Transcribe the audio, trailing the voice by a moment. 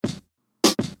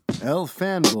El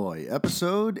Fanboy,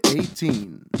 episode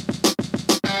 18.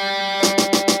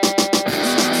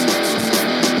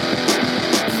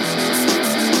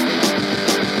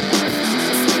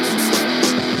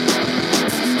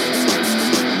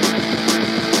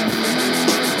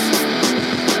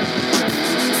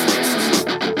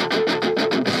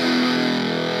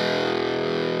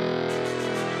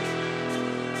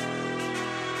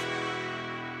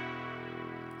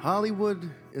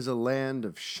 Hollywood is a land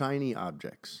of shiny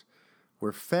objects,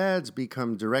 where fads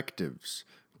become directives,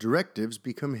 directives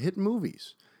become hit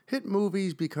movies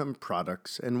become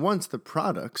products, and once the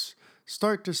products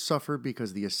start to suffer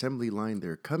because the assembly line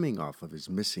they're coming off of is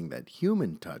missing that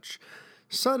human touch,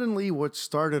 suddenly what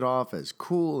started off as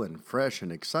cool and fresh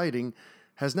and exciting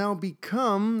has now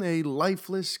become a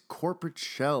lifeless corporate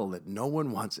shell that no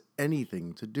one wants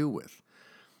anything to do with.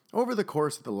 Over the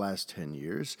course of the last 10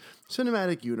 years,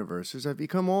 cinematic universes have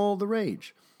become all the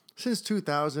rage. Since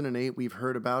 2008, we've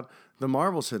heard about the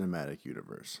Marvel Cinematic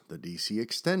Universe, the DC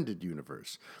Extended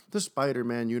Universe, the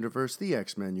Spider-Man Universe, the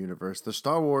X-Men Universe, the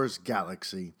Star Wars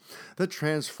Galaxy, the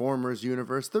Transformers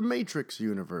Universe, the Matrix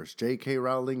Universe, J.K.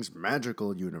 Rowling's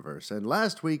Magical Universe, and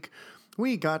last week,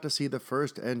 we got to see the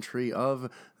first entry of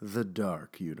the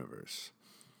Dark Universe.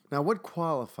 Now, what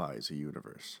qualifies a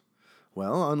universe?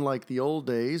 Well, unlike the old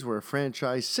days where a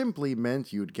franchise simply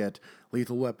meant you'd get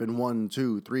Lethal Weapon 1,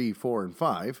 2, 3, 4, and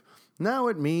 5, now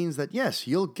it means that yes,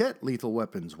 you'll get Lethal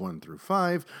Weapons 1 through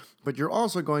 5, but you're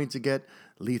also going to get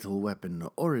Lethal Weapon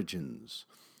Origins.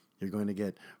 You're going to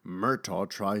get Murtaugh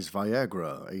Tries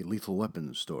Viagra, a Lethal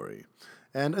Weapon story,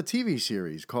 and a TV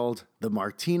series called The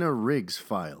Martina Riggs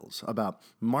Files about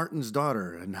Martin's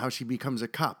daughter and how she becomes a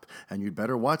cop, and you'd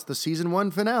better watch the season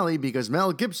 1 finale because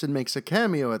Mel Gibson makes a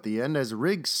cameo at the end as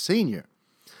Riggs Sr.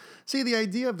 See, the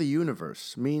idea of the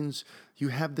universe means you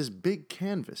have this big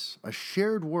canvas, a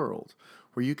shared world,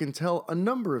 where you can tell a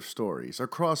number of stories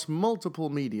across multiple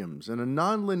mediums in a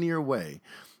non-linear way,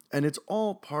 and it's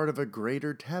all part of a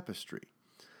greater tapestry.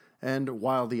 And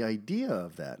while the idea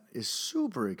of that is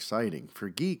super exciting for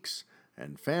geeks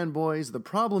and fanboys, the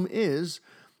problem is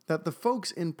that the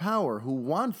folks in power who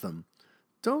want them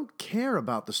don't care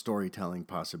about the storytelling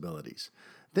possibilities.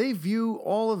 They view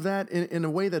all of that in a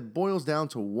way that boils down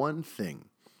to one thing: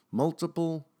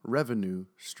 multiple revenue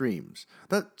streams.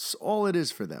 That's all it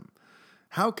is for them.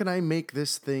 How can I make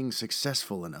this thing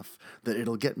successful enough that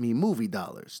it'll get me movie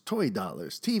dollars, toy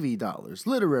dollars, TV dollars,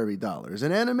 literary dollars,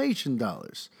 and animation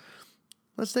dollars?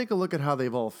 Let's take a look at how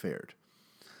they've all fared.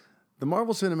 The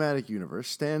Marvel Cinematic Universe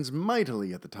stands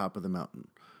mightily at the top of the mountain.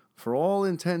 For all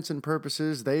intents and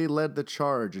purposes, they led the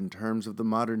charge in terms of the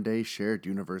modern-day shared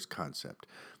universe concept.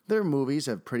 Their movies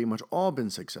have pretty much all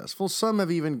been successful. Some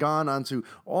have even gone onto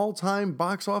all-time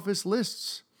box office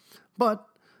lists. But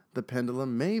the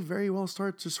pendulum may very well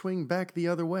start to swing back the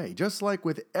other way. Just like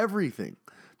with everything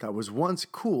that was once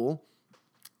cool,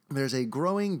 there's a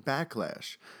growing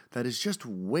backlash that is just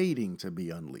waiting to be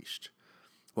unleashed.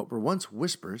 What were once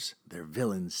whispers, their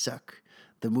villains suck,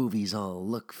 the movies all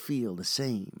look, feel the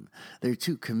same, they're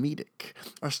too comedic,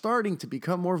 are starting to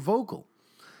become more vocal.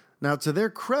 Now, to their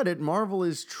credit, Marvel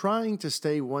is trying to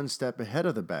stay one step ahead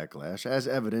of the backlash, as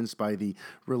evidenced by the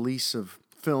release of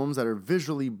films that are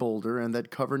visually bolder and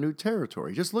that cover new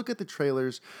territory. Just look at the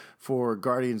trailers for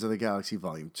Guardians of the Galaxy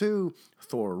Volume 2,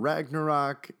 Thor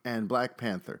Ragnarok, and Black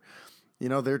Panther. You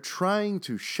know, they're trying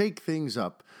to shake things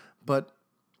up, but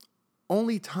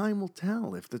only time will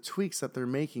tell if the tweaks that they're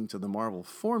making to the Marvel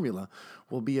formula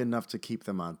will be enough to keep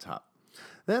them on top.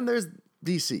 Then there's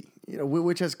DC,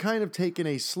 which has kind of taken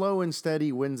a slow and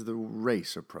steady wins the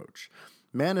race approach.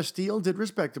 Man of Steel did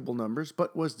respectable numbers,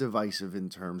 but was divisive in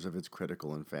terms of its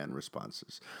critical and fan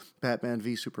responses. Batman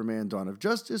v Superman: Dawn of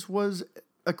Justice was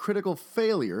a critical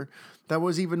failure that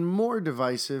was even more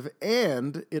divisive,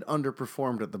 and it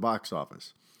underperformed at the box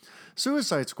office.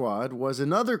 Suicide Squad was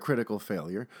another critical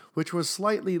failure, which was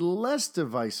slightly less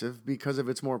divisive because of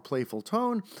its more playful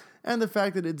tone and the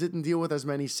fact that it didn't deal with as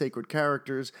many sacred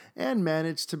characters and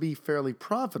managed to be fairly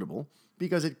profitable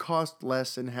because it cost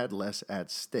less and had less at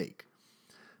stake.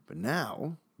 But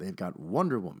now they've got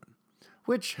Wonder Woman,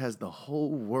 which has the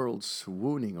whole world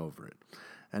swooning over it.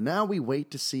 And now we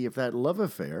wait to see if that love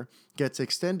affair gets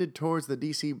extended towards the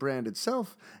DC brand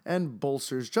itself and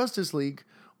bolsters Justice League,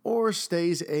 or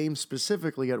stays aimed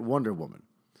specifically at Wonder Woman.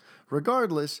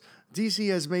 Regardless, DC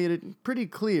has made it pretty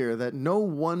clear that no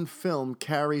one film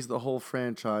carries the whole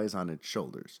franchise on its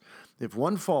shoulders. If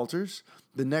one falters,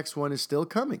 the next one is still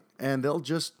coming, and they'll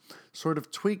just sort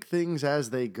of tweak things as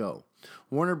they go.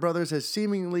 Warner Brothers has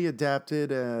seemingly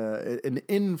adapted an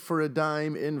in for a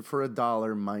dime, in for a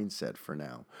dollar mindset for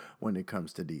now when it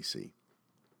comes to DC.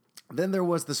 Then there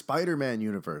was the Spider-Man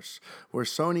universe, where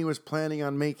Sony was planning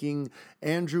on making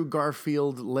Andrew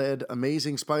Garfield-led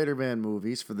Amazing Spider-Man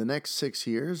movies for the next 6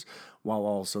 years, while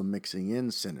also mixing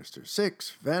in Sinister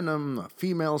Six, Venom, a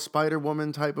female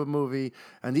Spider-Woman type of movie,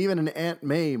 and even an Aunt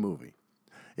May movie.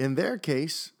 In their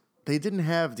case, they didn't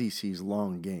have DC's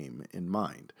long game in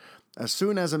mind. As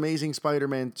soon as Amazing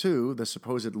Spider-Man 2, the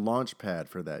supposed launch pad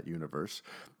for that universe,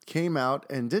 came out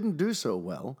and didn't do so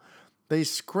well, they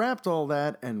scrapped all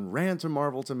that and ran to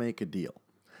Marvel to make a deal.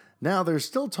 Now, there's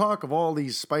still talk of all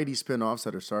these Spidey spin-offs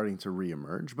that are starting to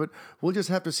reemerge, but we'll just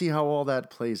have to see how all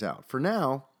that plays out. For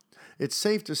now, it's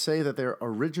safe to say that their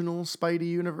original Spidey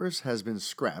universe has been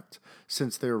scrapped,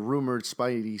 since their rumored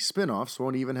Spidey spin-offs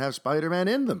won't even have Spider-Man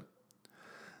in them.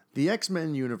 The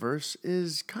X-Men universe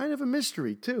is kind of a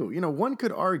mystery, too. One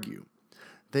could argue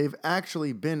they've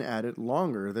actually been at it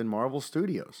longer than Marvel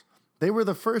Studios. They were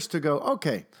the first to go,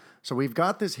 okay, so we've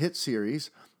got this hit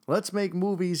series, let's make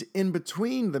movies in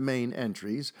between the main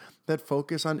entries that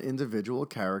focus on individual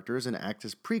characters and act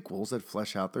as prequels that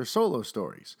flesh out their solo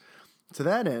stories. To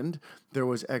that end, there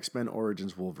was X-Men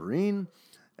Origins Wolverine,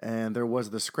 and there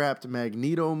was the scrapped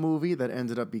Magneto movie that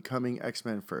ended up becoming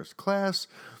X-Men First Class,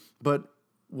 but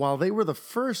while they were the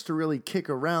first to really kick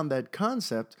around that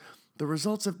concept, the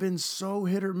results have been so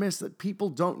hit or miss that people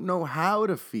don't know how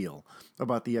to feel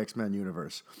about the X-Men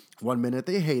universe. One minute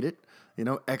they hate it,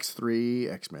 X3,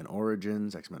 X-Men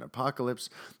Origins, X-Men Apocalypse.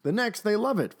 The next they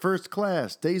love it, First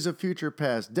Class, Days of Future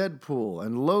Past, Deadpool,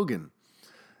 and Logan.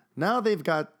 Now they've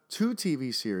got 2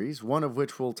 TV series, one of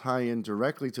which will tie in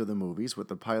directly to the movies, with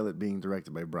the pilot being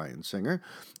directed by Bryan Singer.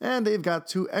 And they've got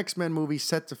 2 X-Men movies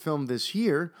set to film this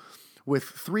year, with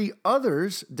 3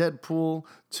 others, Deadpool,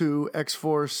 2,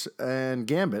 X-Force, and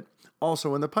Gambit,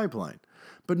 also in the pipeline.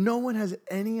 But no one has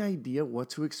any idea what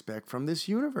to expect from this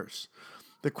universe.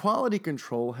 The quality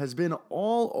control has been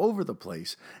all over the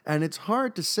place, and it's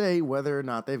hard to say whether or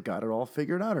not they've got it all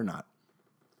figured out or not.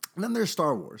 And then there's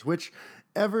Star Wars, which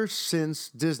ever since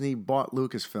Disney bought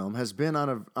Lucasfilm has been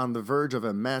on the verge of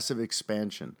a massive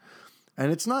expansion.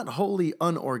 And it's not wholly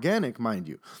unorganic, mind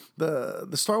you. The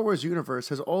Star Wars universe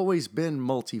has always been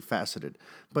multifaceted,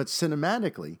 but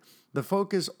cinematically, the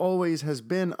focus always has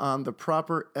been on the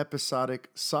proper episodic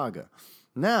saga.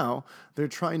 Now, they're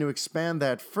trying to expand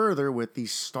that further with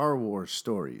these Star Wars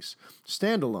stories,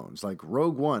 standalones like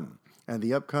Rogue One and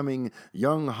the upcoming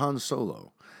Young Han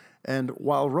Solo. And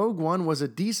while Rogue One was a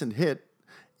decent hit,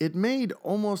 it made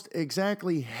almost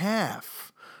exactly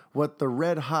half what the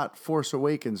red-hot Force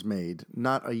Awakens made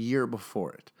not a year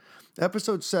before it.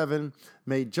 Episode 7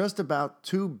 made just about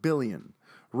 $2 billion.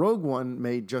 Rogue One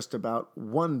made just about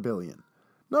 $1 billion.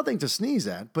 Nothing to sneeze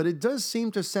at, but it does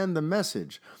seem to send the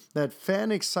message that fan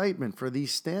excitement for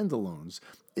these standalones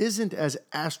isn't as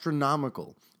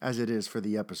astronomical as it is for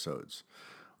the episodes.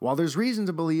 While there's reason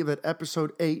to believe that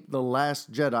Episode 8, The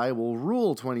Last Jedi, will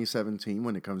rule 2017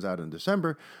 when it comes out in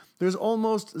December, there's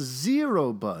almost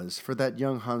zero buzz for that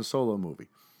young Han Solo movie.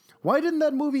 Why didn't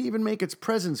that movie even make its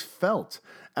presence felt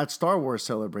at Star Wars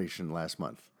Celebration last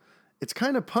month? It's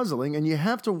kind of puzzling, and you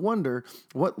have to wonder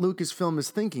what Lucasfilm is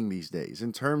thinking these days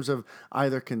in terms of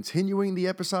either continuing the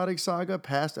episodic saga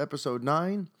past Episode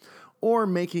 9 or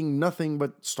making nothing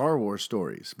but Star Wars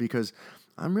stories, because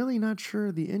I'm really not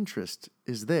sure the interest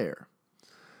is there.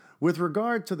 With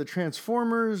regard to the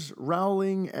Transformers,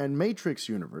 Rowling, and Matrix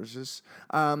universes,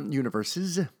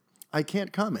 I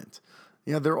can't comment.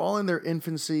 They're all in their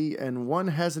infancy, and one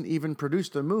hasn't even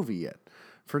produced a movie yet.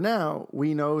 For now,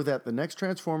 we know that the next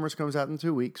Transformers comes out in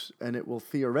 2 weeks, and it will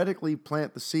theoretically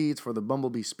plant the seeds for the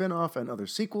Bumblebee spin-off and other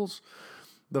sequels.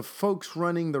 The folks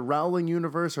running the Rowling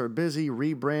universe are busy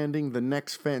rebranding the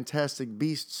next Fantastic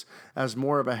Beasts as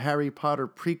more of a Harry Potter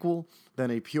prequel than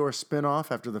a pure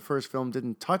spin-off after the first film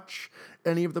didn't touch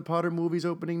any of the Potter movies'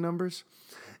 opening numbers.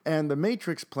 And the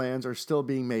Matrix plans are still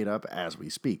being made up as we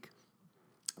speak.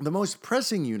 The most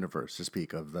pressing universe to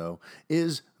speak of, though,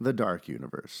 is the Dark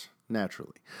Universe,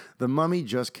 naturally. The Mummy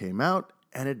just came out,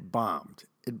 and it bombed.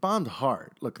 It bombed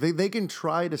hard. Look, they can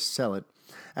try to sell it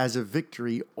as a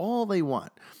victory all they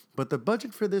want, but the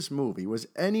budget for this movie was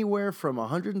anywhere from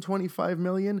 $125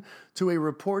 million to a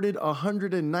reported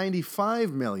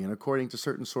 $195 million, according to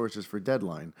certain sources for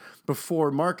Deadline,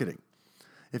 before marketing.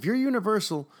 If you're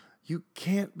Universal, you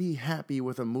can't be happy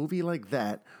with a movie like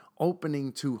that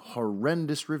opening to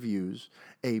horrendous reviews,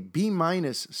 a B-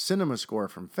 cinema score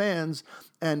from fans,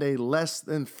 and a less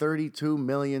than $32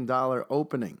 million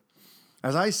opening.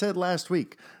 As I said last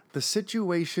week, the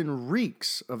situation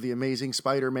reeks of The Amazing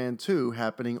Spider-Man 2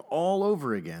 happening all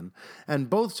over again, and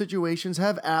both situations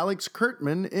have Alex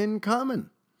Kurtzman in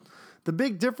common. The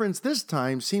big difference this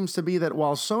time seems to be that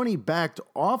while Sony backed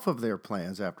off of their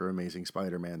plans after Amazing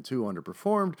Spider-Man 2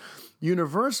 underperformed,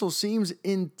 Universal seems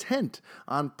intent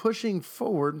on pushing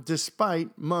forward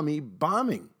despite Mummy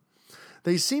bombing.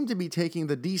 They seem to be taking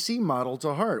the DC model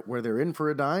to heart, where they're in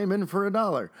for a dime, in for a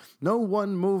dollar. No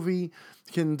one movie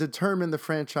can determine the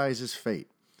franchise's fate.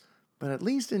 But at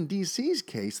least in DC's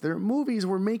case, their movies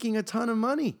were making a ton of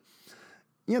money.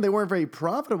 They weren't very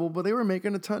profitable, but they were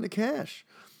making a ton of cash.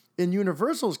 In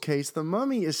Universal's case, The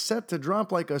Mummy is set to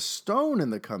drop like a stone in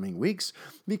the coming weeks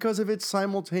because of its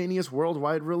simultaneous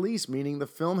worldwide release, meaning the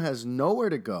film has nowhere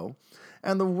to go,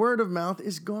 and the word of mouth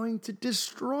is going to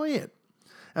destroy it.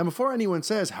 And before anyone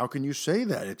says, how can you say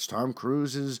that? It's Tom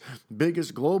Cruise's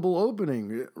biggest global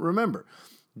opening. Remember,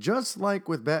 just like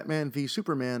with Batman v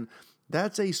Superman,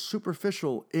 that's a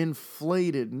superficial,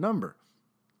 inflated number.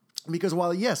 Because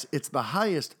while, yes, it's the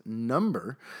highest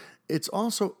number, it's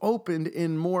also opened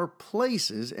in more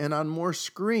places and on more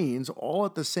screens all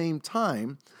at the same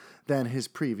time than his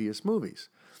previous movies.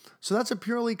 So that's a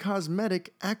purely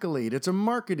cosmetic accolade. It's a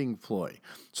marketing ploy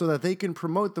so that they can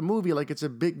promote the movie like it's a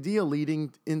big deal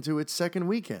leading into its second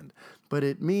weekend. But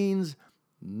it means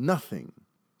nothing.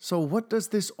 So what does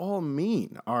this all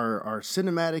mean? Are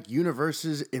cinematic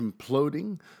universes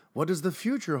imploding? What does the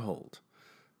future hold?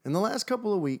 In the last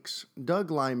couple of weeks, Doug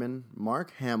Liman,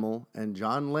 Mark Hamill, and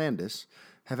John Landis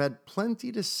have had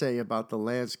plenty to say about the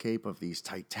landscape of these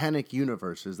titanic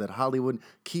universes that Hollywood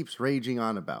keeps raging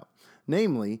on about,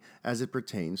 namely as it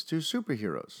pertains to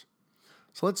superheroes.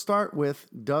 So let's start with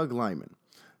Doug Liman.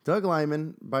 Doug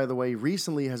Liman, by the way,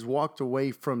 recently has walked away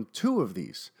from two of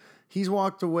these. He's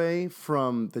walked away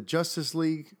from the Justice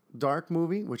League Dark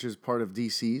movie, which is part of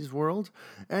DC's world,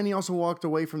 and he also walked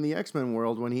away from the X-Men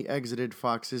world when he exited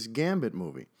Fox's Gambit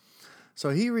movie. So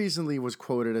he recently was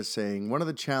quoted as saying, one of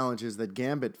the challenges that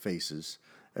Gambit faces,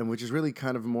 and which is really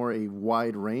kind of more a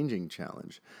wide-ranging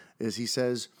challenge, is he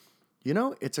says,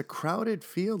 it's a crowded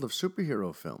field of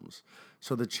superhero films.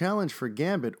 So the challenge for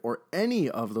Gambit or any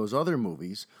of those other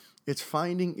movies, it's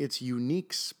finding its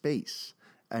unique space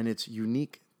and its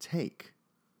unique take.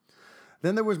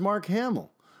 Then there was Mark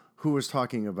Hamill, who was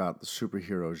talking about the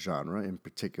superhero genre in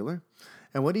particular.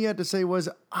 And what he had to say was,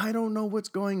 I don't know what's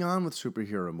going on with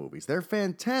superhero movies. They're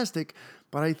fantastic,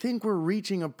 but I think we're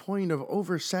reaching a point of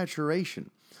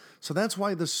oversaturation. So that's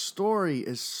why the story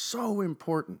is so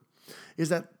important, is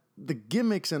that the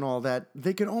gimmicks and all that,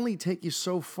 they can only take you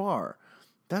so far.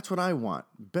 That's what I want,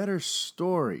 better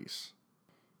stories.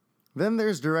 Then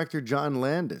there's director John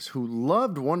Landis, who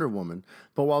loved Wonder Woman,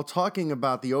 but while talking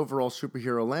about the overall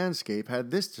superhero landscape,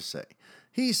 had this to say.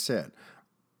 He said,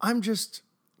 I'm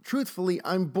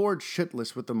bored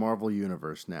shitless with the Marvel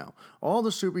Universe now. All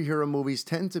the superhero movies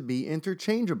tend to be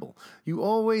interchangeable. You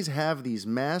always have these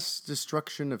mass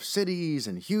destruction of cities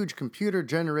and huge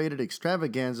computer-generated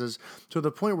extravaganzas to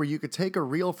the point where you could take a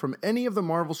reel from any of the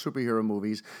Marvel superhero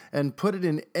movies and put it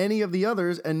in any of the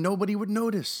others and nobody would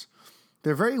notice.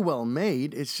 They're very well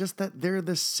made, it's just that they're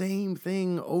the same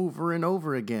thing over and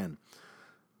over again.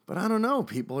 But I don't know,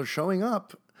 people are showing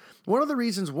up. One of the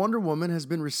reasons Wonder Woman has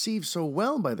been received so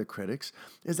well by the critics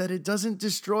is that it doesn't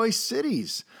destroy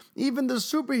cities. Even the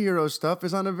superhero stuff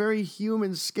is on a very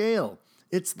human scale.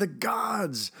 It's the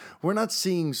gods. We're not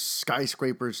seeing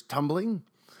skyscrapers tumbling.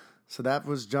 So that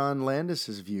was John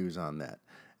Landis's views on that.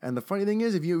 And the funny thing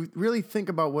is, if you really think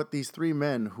about what these three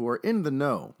men who are in the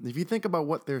know, if you think about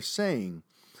what they're saying,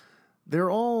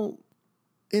 they're all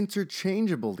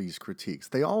interchangeable, these critiques.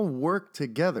 They all work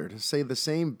together to say the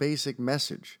same basic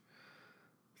message.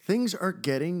 Things are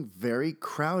getting very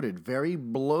crowded, very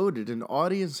bloated, and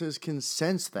audiences can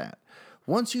sense that.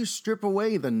 Once you strip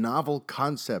away the novel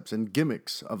concepts and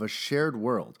gimmicks of a shared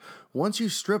world, once you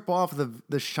strip off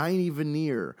the shiny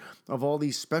veneer of all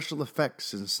these special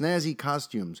effects and snazzy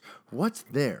costumes, what's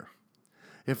there?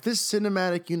 If this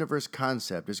cinematic universe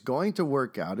concept is going to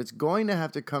work out, it's going to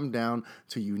have to come down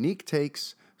to unique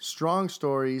takes, strong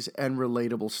stories, and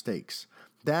relatable stakes.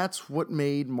 That's what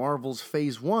made Marvel's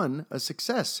Phase 1 a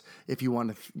success, if you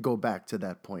want to go back to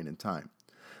that point in time.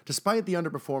 Despite the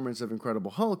underperformance of Incredible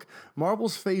Hulk,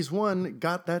 Marvel's Phase 1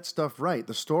 got that stuff right.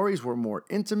 The stories were more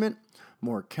intimate,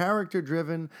 more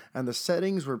character-driven, and the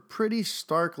settings were pretty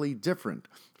starkly different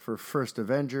for First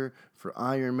Avenger, for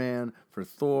Iron Man, for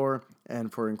Thor,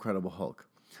 and for Incredible Hulk.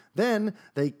 Then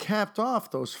they capped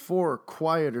off those 4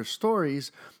 quieter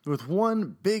stories with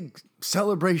one big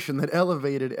celebration that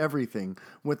elevated everything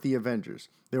with the Avengers.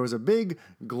 There was a big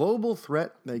global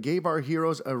threat that gave our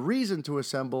heroes a reason to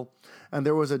assemble, and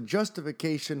there was a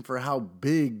justification for how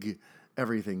big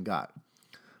everything got.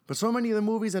 But so many of the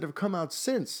movies that have come out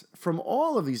since, from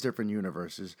all of these different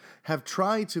universes, have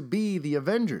tried to be the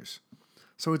Avengers.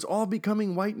 So it's all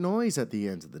becoming white noise at the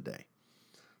end of the day.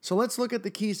 So let's look at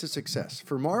the keys to success.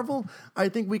 For Marvel, I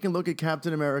think we can look at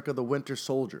Captain America: The Winter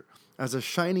Soldier as a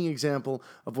shining example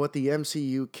of what the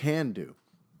MCU can do.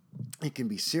 It can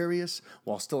be serious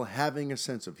while still having a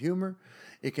sense of humor.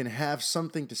 It can have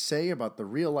something to say about the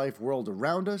real-life world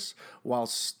around us while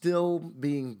still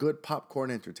being good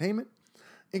popcorn entertainment.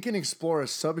 It can explore a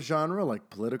subgenre like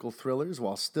political thrillers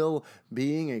while still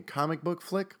being a comic book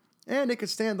flick. And it can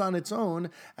stand on its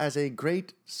own as a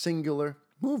great singular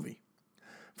movie.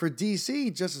 For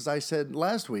DC, just as I said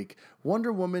last week,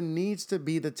 Wonder Woman needs to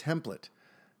be the template.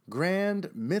 Grand,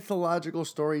 mythological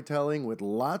storytelling with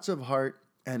lots of heart,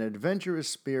 an adventurous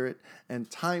spirit,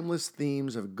 and timeless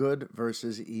themes of good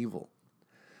versus evil.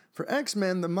 For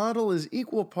X-Men, the model is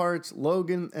equal parts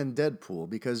Logan and Deadpool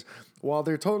because while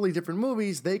they're totally different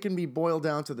movies, they can be boiled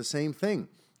down to the same thing.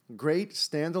 Great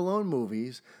standalone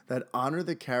movies that honor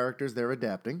the characters they're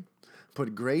adapting,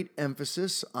 put great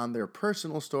emphasis on their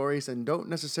personal stories, and don't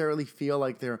necessarily feel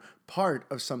like they're part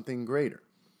of something greater.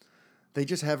 They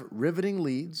just have riveting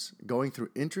leads, going through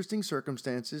interesting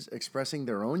circumstances, expressing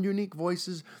their own unique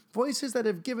voices that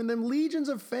have given them legions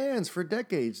of fans for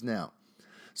decades now.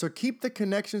 So keep the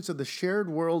connections to the shared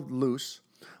world loose,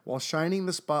 while shining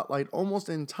the spotlight almost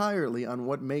entirely on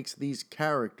what makes these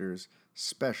characters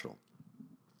special.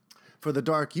 For the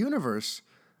Dark Universe,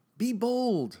 be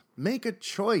bold, make a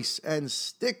choice, and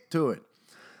stick to it.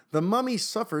 The Mummy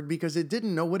suffered because it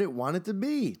didn't know what it wanted to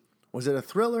be. Was it a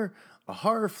thriller, a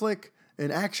horror flick, an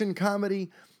action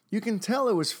comedy? You can tell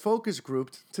it was focus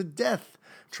grouped to death,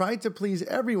 tried to please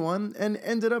everyone, and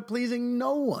ended up pleasing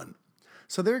no one.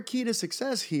 So their key to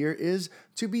success here is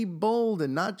to be bold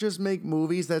and not just make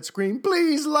movies that scream,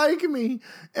 "Please like me!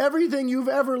 Everything you've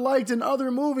ever liked in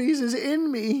other movies is in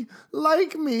me!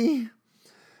 Like me!"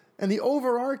 And the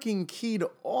overarching key to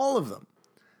all of them,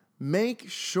 make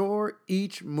sure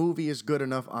each movie is good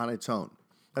enough on its own.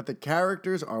 That the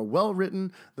characters are well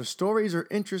written, the stories are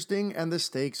interesting, and the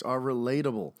stakes are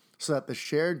relatable, so that the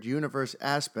shared universe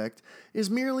aspect is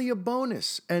merely a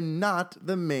bonus and not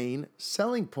the main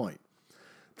selling point.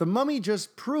 The Mummy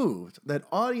just proved that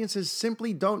audiences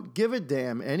simply don't give a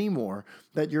damn anymore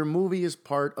that your movie is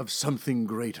part of something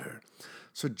greater.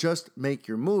 So just make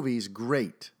your movies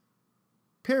great.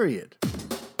 Period.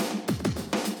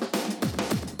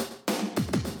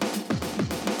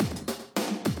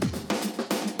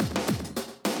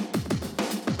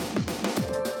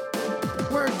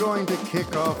 We're going to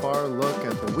kick off our look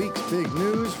at the week's big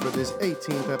news for this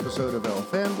 18th episode of El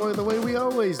Fanboy the way we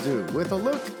always do, with a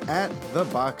look at the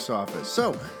box office.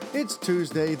 So, it's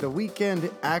Tuesday, the weekend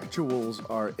actuals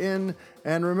are in,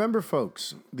 and remember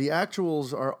folks, the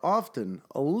actuals are often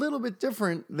a little bit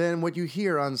different than what you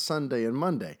hear on Sunday and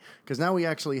Monday, because now we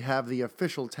actually have the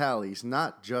official tallies,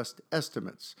 not just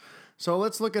estimates. So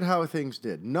let's look at how things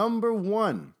did. Number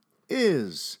 1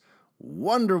 is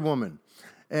Wonder Woman.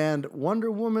 And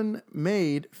Wonder Woman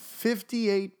made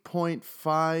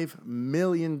 $58.5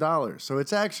 million. So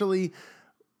it's actually,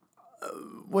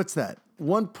 what's that?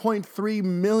 $1.3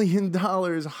 million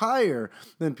higher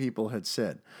than people had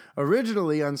said.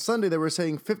 Originally, on Sunday, they were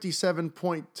saying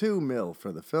 57.2 mil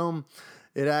for the film.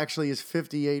 It actually is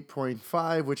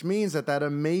 58.5, which means that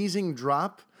amazing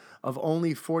drop of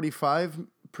only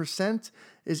 45%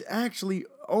 is actually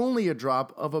only a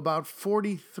drop of about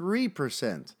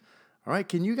 43%. All right,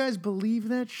 can you guys believe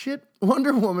that shit?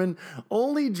 Wonder Woman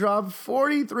only dropped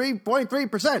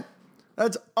 43.3%.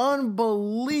 That's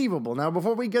unbelievable. Now,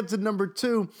 before we get to number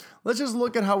 2, let's just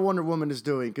look at how Wonder Woman is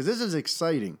doing, because this is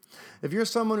exciting. If you're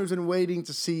someone who's been waiting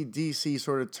to see DC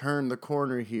sort of turn the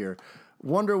corner here,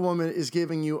 Wonder Woman is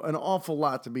giving you an awful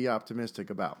lot to be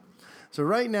optimistic about. So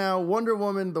right now, Wonder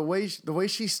Woman, the way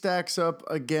she stacks up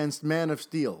against Man of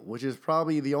Steel, which is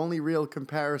probably the only real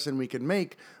comparison we can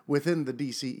make within the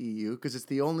DCEU, because it's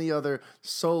the only other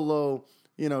solo,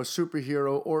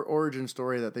 superhero or origin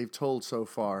story that they've told so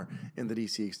far in the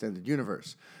DC Extended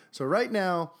Universe. So right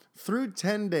now, through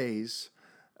 10 days,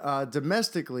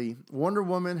 domestically, Wonder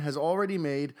Woman has already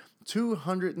made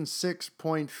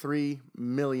 $206.3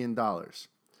 million.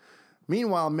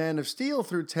 Meanwhile, Man of Steel,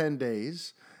 through 10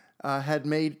 days, had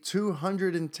made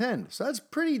 210. So that's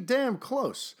pretty damn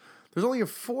close. There's only a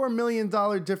 $4 million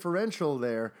differential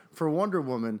there for Wonder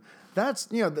Woman.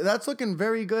 That's looking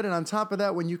very good. And on top of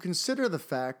that, when you consider the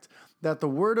fact that the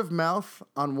word of mouth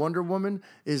on Wonder Woman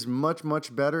is much,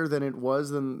 much better than it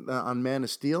was on Man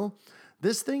of Steel,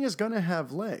 this thing is going to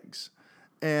have legs.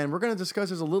 And we're going to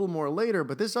discuss this a little more later,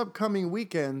 but this upcoming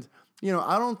weekend,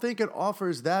 I don't think it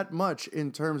offers that much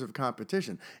in terms of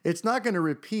competition. It's not going to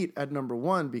repeat at number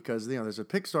one because, there's a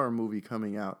Pixar movie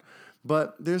coming out.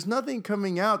 But there's nothing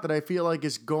coming out that I feel like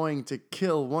is going to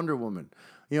kill Wonder Woman.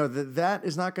 That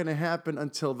is not going to happen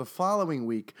until the following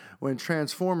week when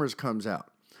Transformers comes out.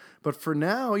 But for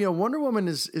now, Wonder Woman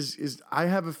is I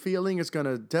have a feeling it's going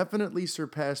to definitely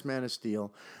surpass Man of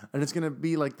Steel. And it's going to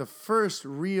be like the first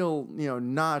real,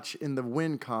 notch in the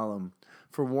win column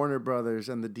for Warner Brothers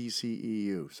and the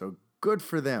DCEU. So good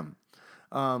for them.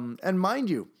 And mind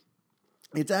you,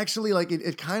 it's actually like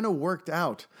it kind of worked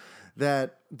out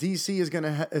that DC is going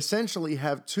to essentially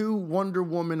have two Wonder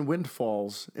Woman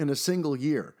windfalls in a single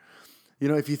year.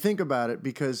 If you think about it,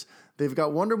 because they've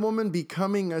got Wonder Woman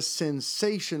becoming a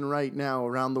sensation right now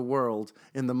around the world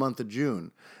in the month of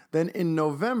June. Then in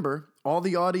November, all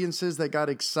the audiences that got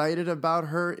excited about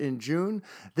her in June,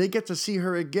 they get to see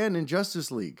her again in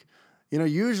Justice League.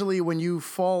 Usually when you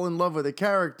fall in love with a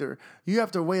character, you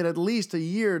have to wait at least a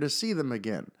year to see them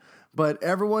again. But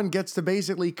everyone gets to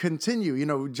basically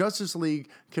continue. Justice League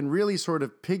can really sort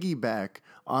of piggyback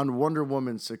on Wonder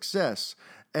Woman's success.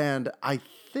 And I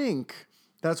think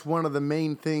that's one of the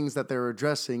main things that they're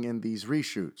addressing in these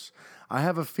reshoots. I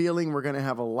have a feeling we're going to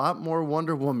have a lot more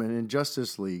Wonder Woman in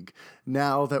Justice League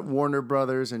now that Warner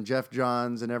Brothers and Jeff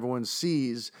Johns and everyone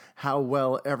sees how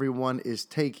well everyone is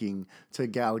taking to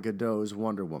Gal Gadot's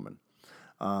Wonder Woman.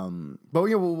 But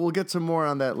we'll get some more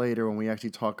on that later when we actually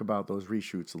talk about those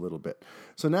reshoots a little bit.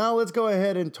 So now let's go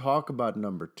ahead and talk about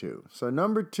number 2. So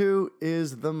number 2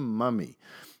 is The Mummy.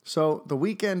 So the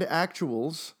weekend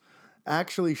actuals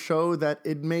actually show that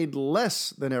it made less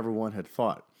than everyone had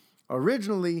thought.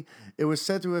 Originally, it was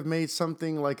said to have made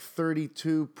something like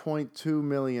 32.2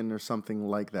 million or something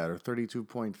like that, or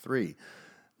 32.3.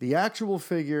 The actual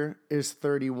figure is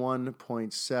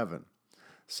 31.7.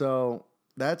 So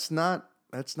that's not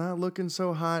looking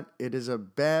so hot. It is a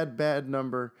bad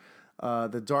number.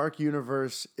 The Dark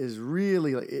Universe is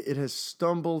really, it has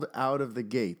stumbled out of the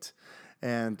gate.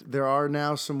 And there are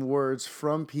now some words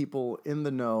from people in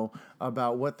the know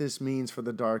about what this means for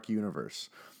the Dark Universe.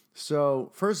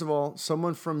 So, first of all,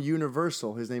 someone from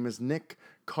Universal, his name is Nick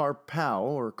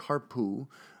Carpu,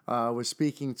 was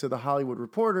speaking to The Hollywood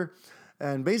Reporter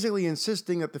and basically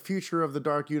insisting that the future of the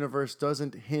Dark Universe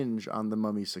doesn't hinge on the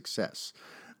Mummy's success.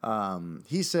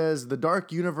 He says, the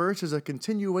Dark Universe is a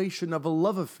continuation of a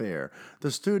love affair the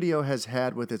studio has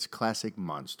had with its classic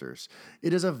monsters.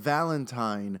 It is a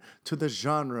Valentine to the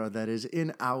genre that is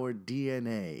in our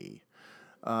DNA.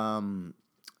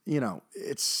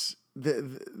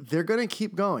 They're going to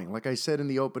keep going. Like I said in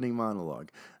the opening monologue,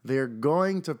 they're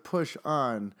going to push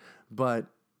on, but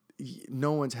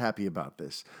no one's happy about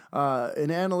this. An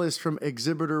analyst from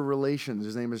Exhibitor Relations,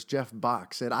 his name is Jeff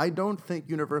Bach, said, I don't think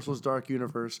Universal's Dark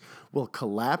Universe will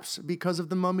collapse because of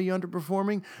the Mummy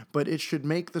underperforming, but it should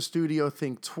make the studio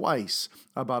think twice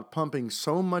about pumping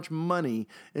so much money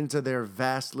into their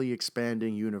vastly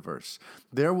expanding universe.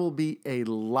 There will be a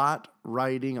lot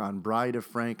riding on Bride of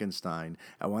Frankenstein.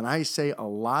 And when I say a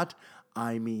lot,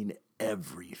 I mean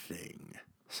everything.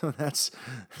 So that's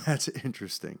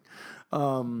interesting.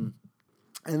 And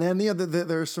then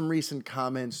there are some recent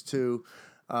comments too.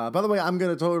 By the way, I'm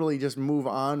going to totally just move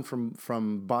on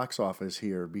from box office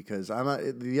here because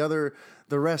the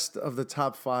rest of the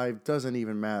top 5 doesn't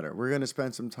even matter. We're going to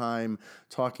spend some time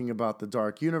talking about the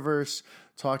Dark Universe,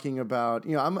 talking about,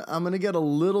 I'm going to get a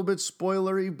little bit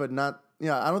spoilery, but not,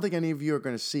 I don't think any of you are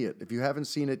going to see it. If you haven't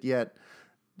seen it yet,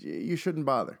 you shouldn't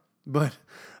bother. But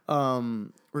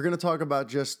we're going to talk about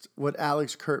just what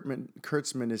Alex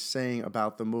Kurtzman is saying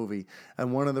about the movie,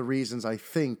 and one of the reasons I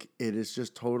think it is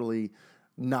just totally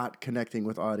not connecting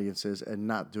with audiences and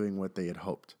not doing what they had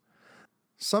hoped.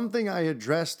 Something I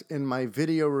addressed in my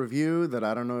video review that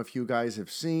I don't know if you guys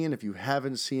have seen. If you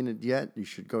haven't seen it yet, you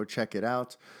should go check it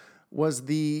out. Was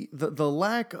the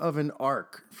lack of an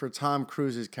arc for Tom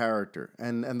Cruise's character,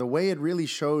 and the way it really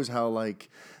shows how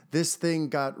this thing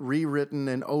got rewritten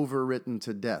and overwritten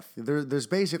to death. There's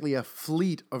basically a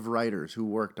fleet of writers who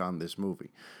worked on this movie.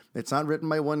 It's not written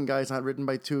by one guy. It's not written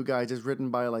by two guys. It's written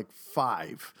by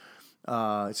 5.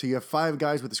 So you have 5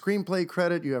 guys with the screenplay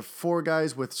credit. You have 4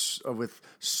 guys with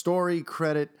story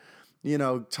credit.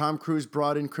 Tom Cruise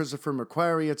brought in Christopher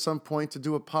McQuarrie at some point to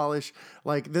do a polish.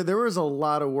 There was a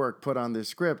lot of work put on this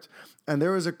script. And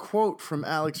there was a quote from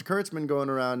Alex Kurtzman going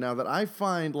around now that I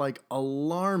find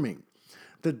alarming.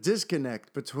 The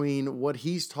disconnect between what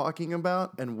he's talking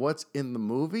about and what's in the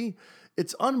movie,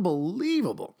 it's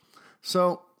unbelievable.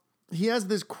 So he has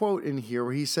this quote in here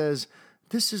where he says,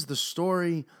 "This is the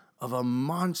story of a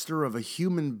monster of a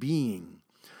human being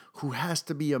who has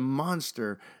to be a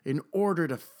monster in order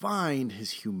to find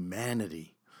his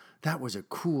humanity. That was a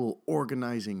cool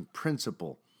organizing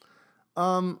principle.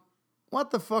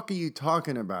 What the fuck are you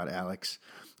talking about, Alex?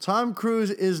 Tom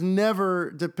Cruise is never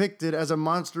depicted as a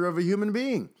monster of a human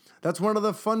being. That's one of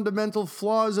the fundamental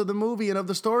flaws of the movie and of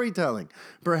the storytelling.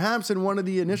 Perhaps in one of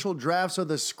the initial drafts of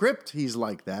the script, he's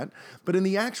like that, but in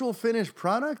the actual finished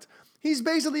product, he's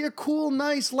basically a cool,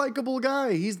 nice, likable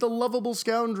guy. He's the lovable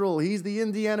scoundrel. He's the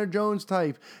Indiana Jones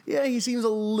type. Yeah, he seems a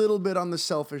little bit on the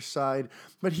selfish side,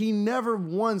 but he never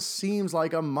once seems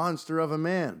like a monster of a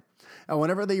man. And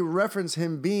whenever they reference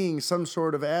him being some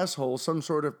sort of asshole, some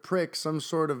sort of prick, some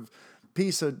sort of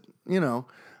piece of,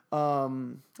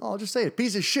 I'll just say it,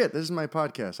 piece of shit. This is my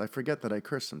podcast. I forget that I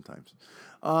curse sometimes.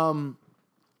 The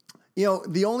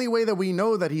only way that we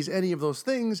know that he's any of those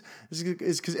things is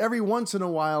because every once in a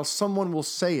while, someone will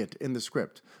say it in the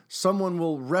script. Someone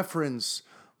will reference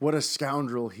what a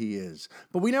scoundrel he is.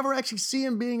 But we never actually see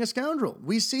him being a scoundrel.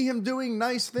 We see him doing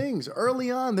nice things. Early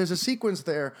on, there's a sequence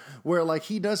there where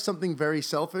he does something very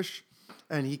selfish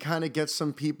and he kind of gets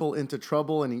some people into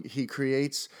trouble and he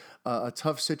creates a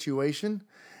tough situation.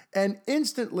 And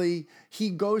instantly,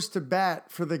 he goes to bat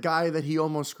for the guy that he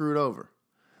almost screwed over.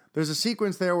 There's a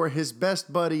sequence there where his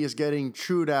best buddy is getting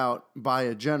chewed out by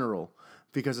a general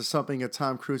because of something that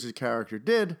Tom Cruise's character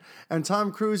did. And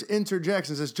Tom Cruise interjects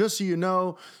and says, just so you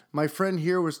know, my friend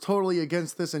here was totally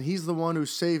against this and he's the one who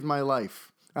saved my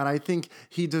life. And I think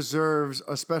he deserves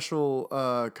a special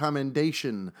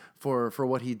commendation for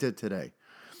what he did today.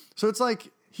 So it's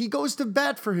like he goes to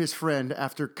bat for his friend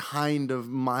after kind of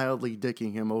mildly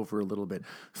dicking him over a little bit.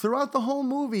 Throughout the whole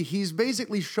movie, he's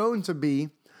basically shown to be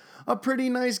a pretty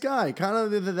nice guy, kind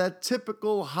of that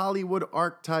typical Hollywood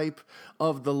archetype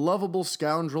of the lovable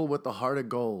scoundrel with the heart of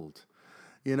gold.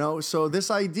 So this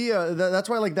idea, that's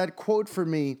why that quote for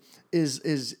me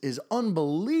is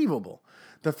unbelievable.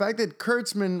 The fact that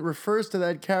Kurtzman refers to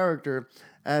that character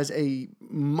as a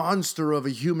monster of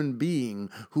a human being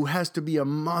who has to be a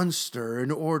monster in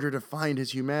order to find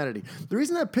his humanity. The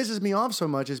reason that pisses me off so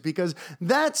much is because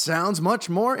that sounds much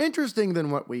more interesting than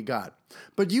what we got.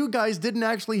 But you guys didn't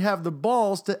actually have the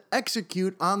balls to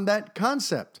execute on that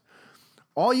concept.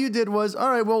 All you did was, all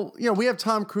right, well, we have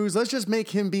Tom Cruise. Let's just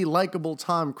make him be likable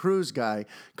Tom Cruise guy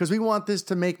because we want this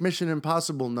to make Mission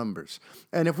Impossible numbers.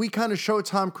 And if we kind of show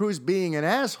Tom Cruise being an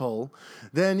asshole,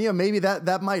 then, maybe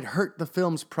that might hurt the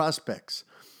film's prospects.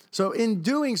 So in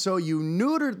doing so, you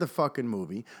neutered the fucking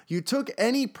movie. You took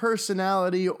any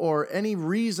personality or any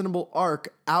reasonable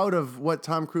arc out of what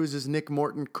Tom Cruise's Nick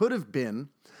Morton could have been.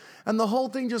 And the whole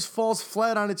thing just falls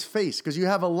flat on its face because you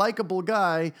have a likable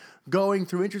guy going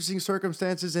through interesting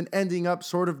circumstances and ending up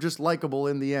sort of just likable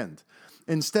in the end.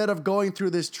 Instead of going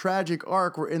through this tragic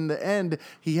arc where in the end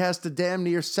he has to damn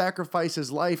near sacrifice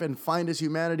his life and find his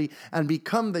humanity and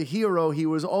become the hero he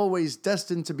was always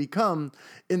destined to become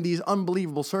in these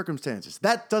unbelievable circumstances.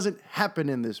 That doesn't happen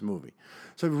in this movie.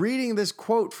 So reading this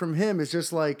quote from him is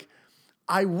just like,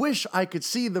 I wish I could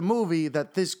see the movie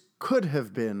that this could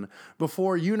have been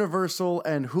before Universal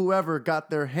and whoever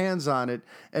got their hands on it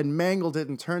and mangled it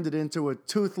and turned it into a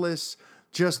toothless,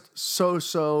 just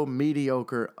so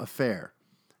mediocre affair.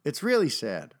 It's really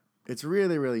sad. It's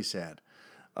really, really sad.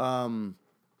 But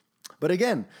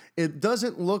again, it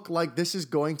doesn't look like this is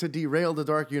going to derail the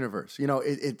Dark Universe.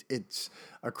 It's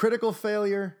a critical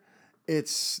failure.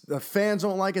 The fans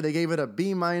don't like it. They gave it a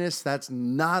B-. That's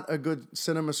not a good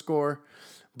cinema score.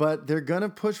 But they're going to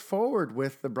push forward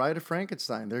with The Bride of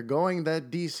Frankenstein. They're going that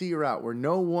DC route where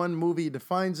no one movie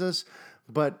defines us.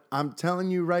 But I'm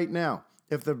telling you right now,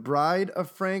 if The Bride of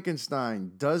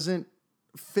Frankenstein doesn't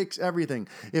fix everything,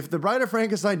 if The Bride of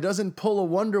Frankenstein doesn't pull a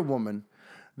Wonder Woman,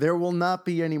 there will not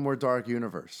be any more Dark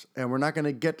Universe. And we're not going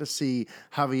to get to see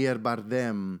Javier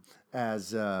Bardem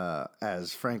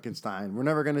as Frankenstein. We're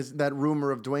never going to, that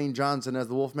rumor of Dwayne Johnson as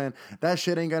the Wolfman, that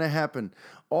shit ain't going to happen.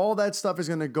 All that stuff is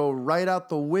going to go right out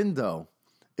the window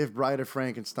if Bride of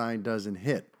Frankenstein doesn't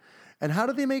hit. And how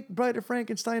do they make Bride of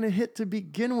Frankenstein a hit to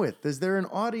begin with? Is there an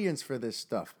audience for this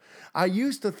stuff? I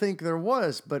used to think there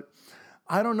was, but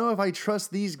I don't know if I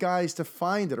trust these guys to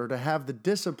find it or to have the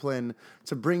discipline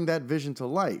to bring that vision to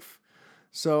life.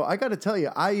 So I got to tell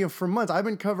you, for months, I've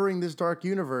been covering this Dark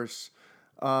Universe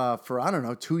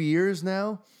for, 2 years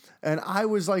now. And I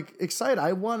was excited.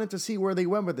 I wanted to see where they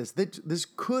went with this. This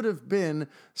could have been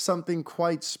something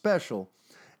quite special.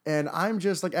 And I'm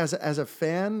just as a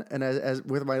fan and as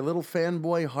with my little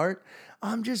fanboy heart,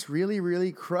 I'm just really,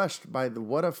 really crushed by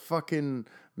what a fucking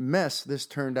mess this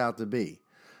turned out to be.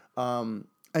 And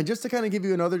just to kind of give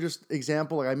you another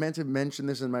example, I meant to mention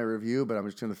this in my review, but I'm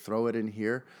just going to throw it in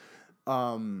here.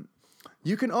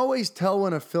 You can always tell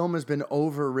when a film has been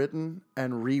overwritten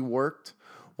and reworked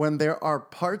when there are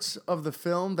parts of the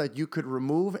film that you could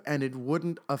remove and it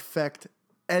wouldn't affect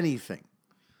anything.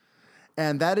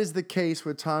 And that is the case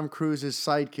with Tom Cruise's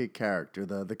sidekick character,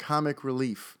 the comic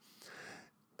relief.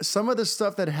 Some of the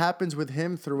stuff that happens with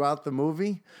him throughout the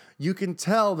movie, you can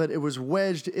tell that it was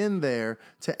wedged in there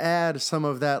to add some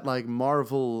of that like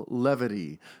Marvel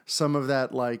levity, some of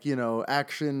that like,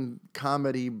 action,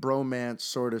 comedy, bromance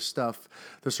sort of stuff,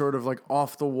 the sort of like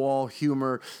off the wall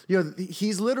humor.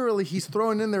 He's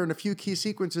thrown in there in a few key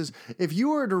sequences. If you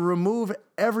were to remove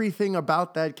everything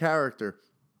about that character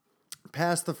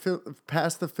past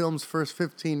the film's first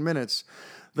 15 minutes,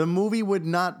 the movie would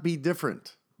not be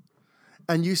different.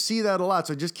 And you see that a lot.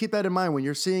 So just keep that in mind when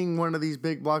you're seeing one of these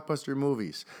big blockbuster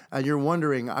movies and you're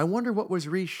wondering, I wonder what was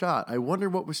reshot. I wonder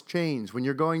what was changed. When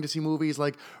you're going to see movies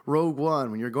like Rogue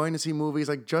One, when you're going to see movies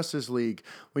like Justice League,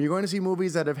 when you're going to see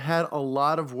movies that have had a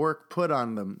lot of work put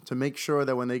on them to make sure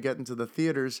that when they get into the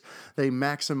theaters, they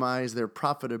maximize their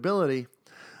profitability.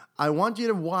 I want you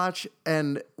to watch,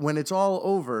 and when it's all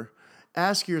over,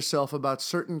 ask yourself about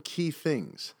certain key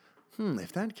things.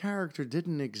 If that character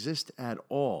didn't exist at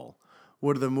all,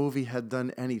 would the movie have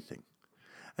done anything?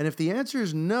 And if the answer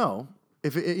is no,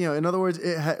 in other words,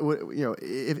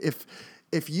 if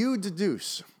you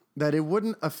deduce that it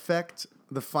wouldn't affect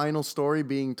the final story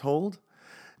being told,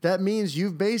 that means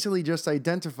you've basically just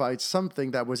identified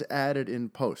something that was added in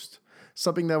post,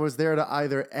 something that was there to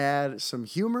either add some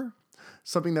humor,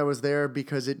 something that was there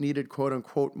because it needed quote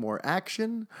unquote more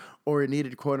action, or it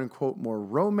needed quote unquote more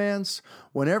romance.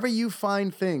 Whenever you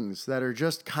find things that are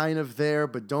just kind of there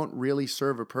but don't really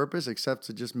serve a purpose except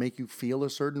to just make you feel a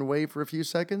certain way for a few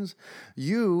seconds,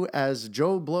 you as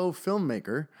Joe Blow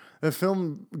filmmaker, a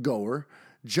film goer,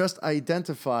 just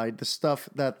identified the stuff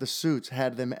that the suits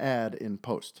had them add in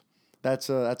post. That's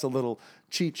a little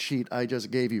cheat sheet I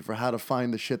just gave you for how to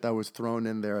find the shit that was thrown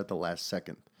in there at the last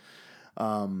second.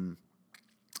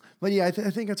 But yeah, I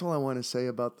think that's all I want to say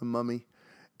about The Mummy.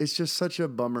 It's just such a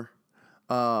bummer.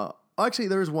 Actually,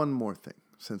 there's one more thing,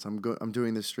 since I'm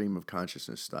doing this stream of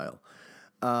consciousness style.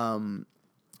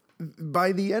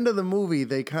 By the end of the movie,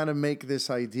 they kind of make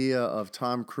this idea of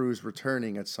Tom Cruise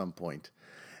returning at some point.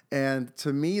 And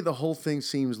to me, the whole thing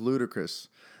seems ludicrous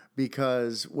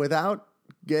because without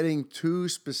getting too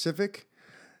specific,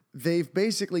 they've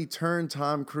basically turned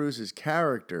Tom Cruise's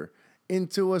character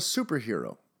into a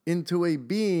superhero, into a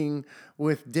being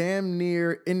with damn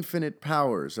near infinite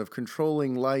powers of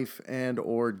controlling life and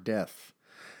or death.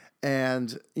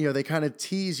 And, they kind of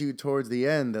tease you towards the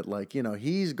end that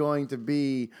he's going to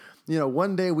be,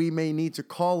 one day we may need to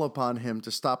call upon him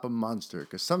to stop a monster,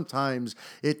 because sometimes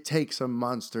it takes a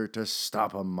monster to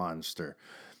stop a monster.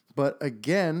 But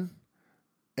again,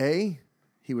 A,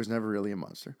 he was never really a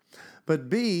monster. But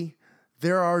B,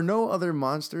 there are no other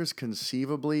monsters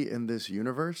conceivably in this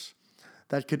universe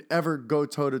that could ever go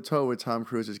toe-to-toe with Tom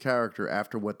Cruise's character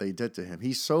after what they did to him.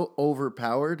 He's so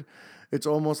overpowered, it's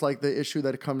almost like the issue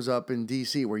that comes up in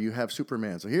DC where you have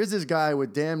Superman. So here's this guy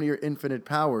with damn near infinite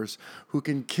powers who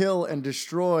can kill and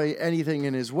destroy anything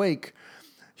in his wake.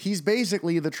 He's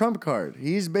basically the trump card.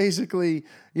 He's basically,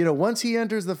 once he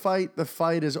enters the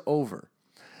fight is over.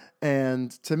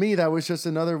 And to me, that was just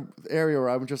another area where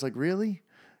I was just like, really?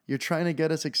 You're trying to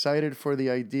get us excited for the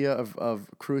idea of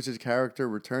Cruise's character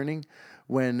returning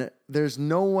when there's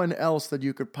no one else that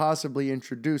you could possibly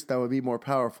introduce that would be more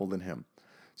powerful than him.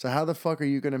 So how the fuck are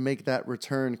you going to make that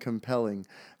return compelling?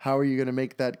 How are you going to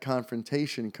make that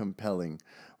confrontation compelling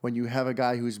when you have a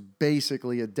guy who's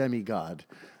basically a demigod,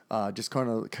 just kind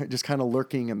of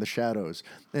lurking in the shadows?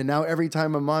 And now every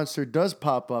time a monster does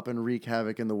pop up and wreak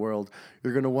havoc in the world,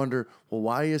 you're going to wonder, well,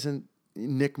 why isn't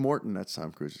Nick Morton, that's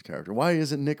Tom Cruise's character, why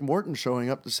isn't Nick Morton showing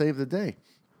up to save the day?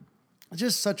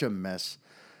 Just such a mess.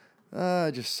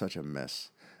 Just such a mess.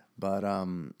 But, all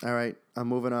right, I'm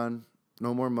moving on.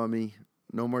 No more Mummy.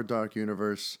 No more Dark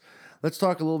Universe. Let's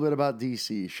talk a little bit about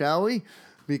DC, shall we?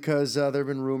 Because there have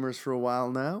been rumors for a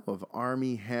while now of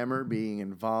Armie Hammer being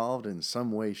involved in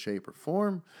some way, shape, or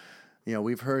form.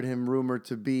 We've heard him rumored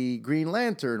to be Green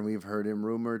Lantern. We've heard him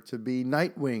rumored to be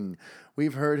Nightwing.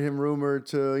 We've heard him rumored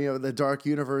to, the Dark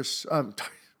Universe.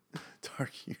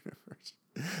 Dark Universe.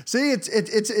 See,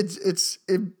 it's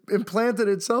implanted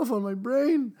itself on my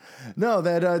brain. No,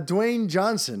 that Dwayne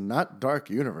Johnson, not Dark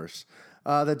Universe,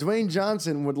 that Dwayne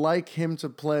Johnson would like him to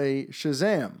play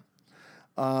Shazam.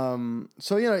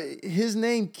 So, his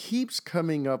name keeps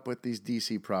coming up with these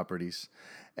DC properties.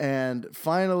 And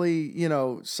finally,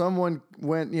 someone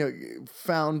went,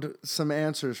 found some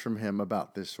answers from him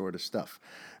about this sort of stuff.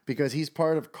 because he's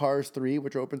part of Cars 3,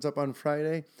 which opens up on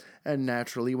Friday. And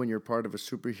naturally, when you're part of a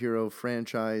superhero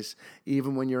franchise,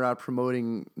 even when you're out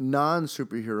promoting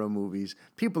non-superhero movies,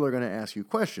 people are going to ask you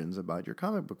questions about your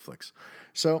comic book flicks.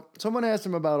 So someone asked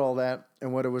him about all that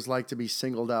and what it was like to be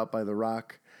singled out by The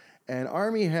Rock. And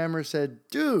Armie Hammer said,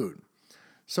 dude,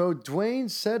 so Dwayne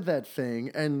said that thing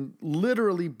and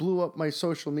literally blew up my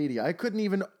social media. I couldn't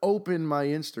even open my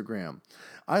Instagram.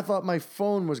 I thought my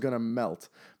phone was going to melt.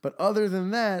 But other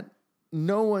than that,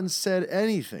 no one said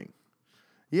anything.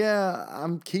 Yeah,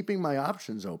 I'm keeping my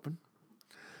options open.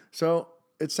 So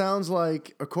it sounds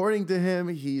like, according to him,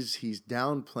 he's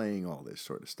downplaying all this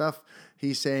sort of stuff.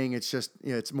 He's saying it's just,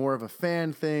 it's more of a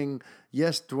fan thing.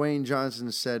 Yes, Dwayne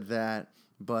Johnson said that,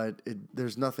 but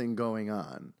there's nothing going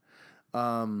on.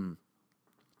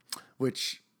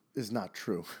 Which is not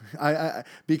true.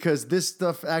 Because this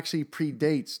stuff actually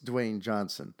predates Dwayne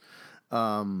Johnson.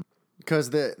 Because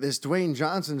this Dwayne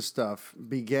Johnson stuff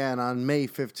began on May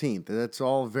 15th. That's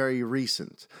all very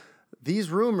recent. These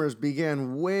rumors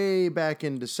began way back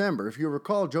in December. If you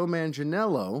recall, Joe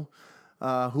Manganiello,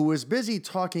 who was busy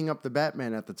talking up the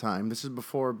Batman at the time. This is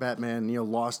before Batman,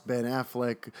 lost Ben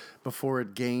Affleck, before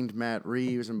it gained Matt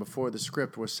Reeves, and before the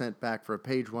script was sent back for a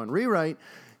page 1 rewrite.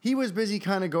 He was busy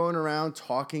kind of going around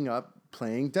talking up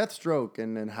playing Deathstroke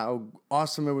and how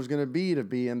awesome it was going to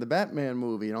be in the Batman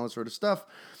movie and all that sort of stuff.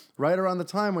 Right around the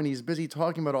time when he's busy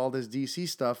talking about all this DC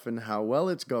stuff and how well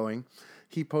it's going,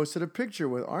 he posted a picture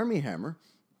with Armie Hammer,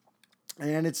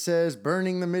 and it says,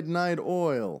 "Burning the Midnight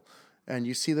Oil." And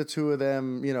you see the two of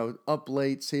them, up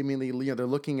late, seemingly, they're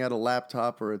looking at a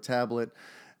laptop or a tablet.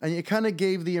 And it kind of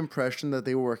gave the impression that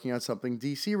they were working on something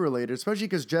DC related, especially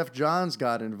because Jeff Johns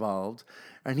got involved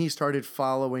and he started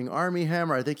following Armie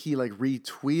Hammer. I think he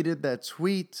retweeted that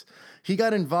tweet. He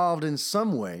got involved in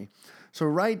some way. So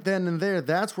right then and there,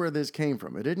 that's where this came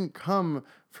from. It didn't come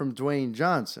from Dwayne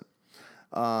Johnson.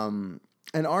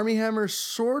 And Armie Hammer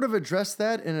sort of addressed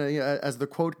that as the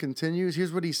quote continues.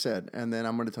 Here's what he said, and then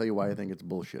I'm going to tell you why I think it's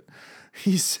bullshit.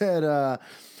 He said,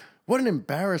 what an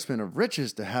embarrassment of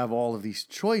riches to have all of these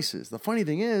choices. The funny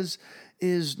thing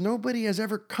is nobody has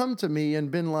ever come to me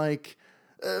and been like,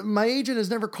 my agent has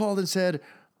never called and said,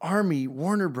 Armie,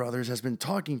 Warner Brothers has been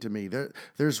talking to me.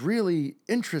 There's really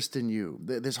interest in you.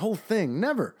 This whole thing,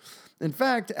 never. In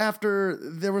fact, after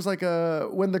there was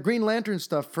when the Green Lantern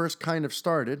stuff first kind of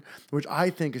started, which I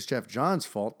think is Jeff Johns'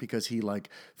 fault because he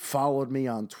followed me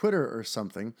on Twitter or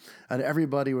something, and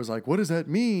everybody was like, what does that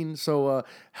mean? So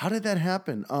how did that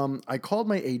happen? I called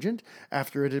my agent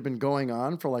after it had been going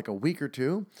on for a week or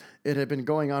two. It had been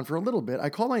going on for a little bit. I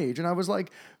called my agent. I was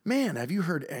like, man, have you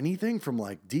heard anything from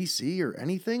DC or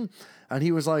anything? And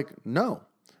he was like, no.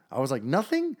 I was like,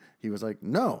 nothing? He was like,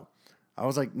 no. I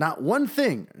was like, not one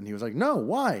thing. And he was like, no,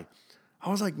 why?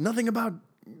 I was like, nothing about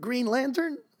Green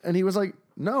Lantern? And he was like,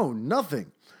 no,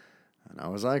 nothing. And I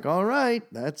was like, all right,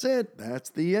 that's it. That's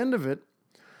the end of it.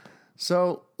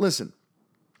 So listen,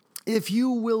 if you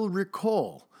will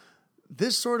recall,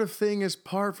 this sort of thing is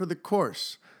par for the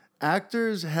course.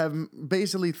 Actors have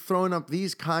basically thrown up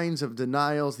these kinds of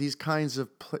denials, these kinds of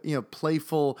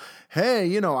playful,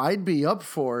 hey, I'd be up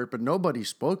for it, but nobody's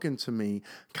spoken to me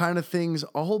kind of things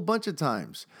a whole bunch of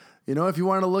times. If you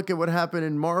want to look at what happened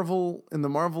in the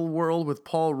Marvel world with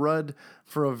Paul Rudd,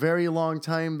 for a very long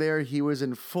time there, he was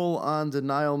in full-on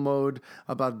denial mode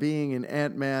about being an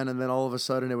Ant-Man, and then all of a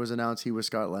sudden it was announced he was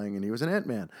Scott Lang and he was an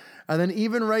Ant-Man. And then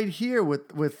even right here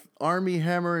with Armie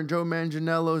Hammer and Joe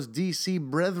Manganiello's DC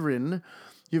brethren,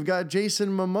 you've got Jason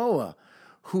Momoa,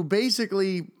 who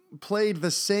basically played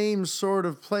the same sort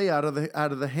of play out of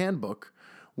the handbook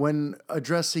when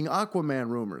addressing Aquaman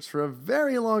rumors. For a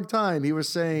very long time, he was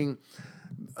saying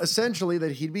essentially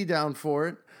that he'd be down for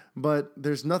it, but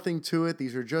there's nothing to it.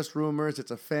 These are just rumors. It's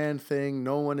a fan thing.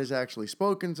 No one has actually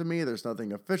spoken to me. There's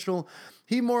nothing official.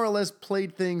 He more or less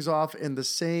played things off in the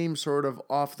same sort of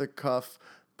off-the-cuff,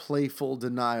 playful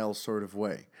denial sort of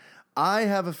way. I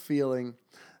have a feeling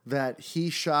that he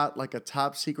shot a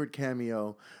top-secret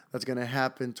cameo that's going to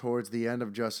happen towards the end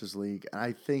of Justice League, and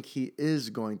I think he is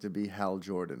going to be Hal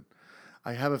Jordan.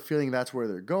 I have a feeling that's where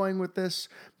they're going with this,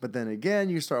 but then again,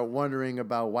 you start wondering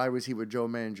about why was he with Joe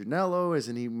Manganiello?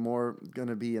 Isn't he more going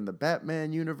to be in the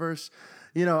Batman universe?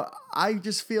 I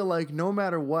just feel like no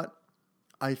matter what,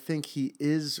 I think he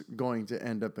is going to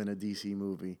end up in a DC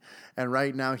movie, and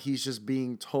right now he's just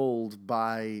being told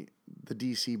by the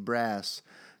DC brass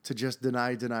to just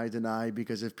deny,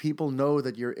 because if people know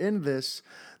that you're in this,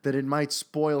 that it might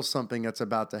spoil something that's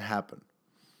about to happen.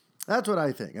 That's what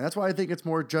I think. And that's why I think it's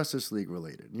more Justice League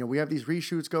related. We have these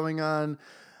reshoots going on.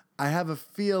 I have a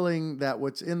feeling that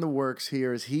what's in the works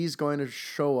here is he's going to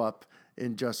show up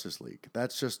in Justice League.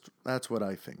 That's what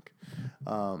I think.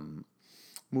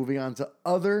 Moving on to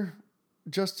other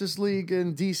Justice League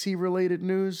and DC related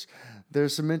news,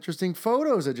 there's some interesting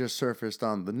photos that just surfaced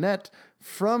on the net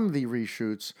from the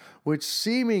reshoots, which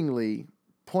seemingly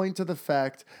point to the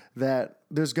fact that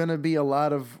there's going to be a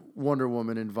lot of Wonder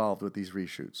Woman involved with these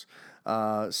reshoots.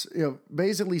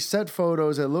 Basically set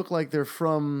photos that look like they're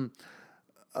from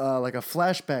like a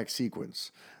flashback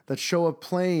sequence that show a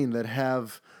plane that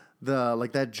have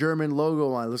that German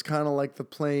logo on. It was kind of like the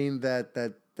plane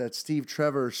that Steve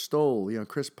Trevor stole,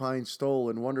 Chris Pine stole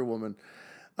in Wonder Woman.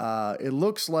 It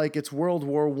looks like it's World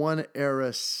War I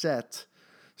era set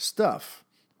stuff.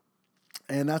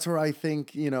 And that's where I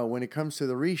think, when it comes to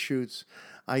the reshoots,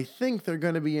 I think they're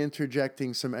going to be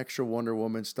interjecting some extra Wonder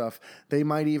Woman stuff. They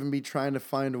might even be trying to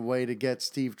find a way to get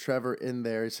Steve Trevor in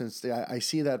there, since I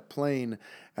see that plane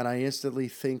and I instantly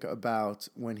think about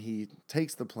when he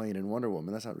takes the plane in Wonder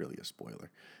Woman. That's not really a spoiler.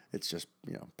 It's just,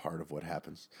 part of what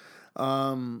happens.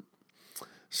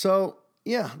 So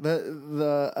yeah,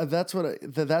 that's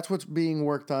what's being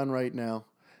worked on right now.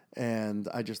 And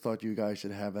I just thought you guys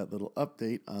should have that little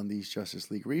update on these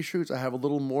Justice League reshoots. I have a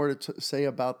little more to say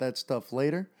about that stuff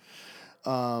later.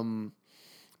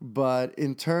 But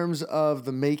in terms of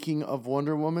the making of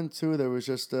Wonder Woman 2, there was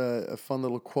just a fun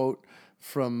little quote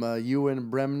from Ewan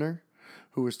Bremner,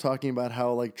 who was talking about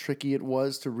how tricky it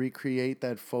was to recreate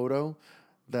that photo,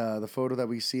 the photo that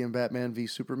we see in Batman v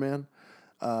Superman.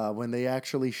 When they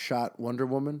actually shot Wonder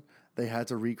Woman, they had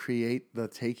to recreate the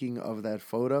taking of that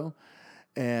photo.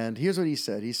 And here's what he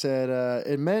said. He said,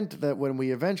 it meant that when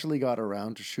we eventually got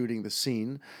around to shooting the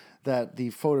scene that the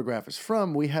photograph is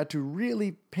from, we had to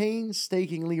really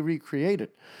painstakingly recreate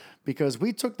it because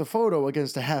we took the photo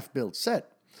against a half-built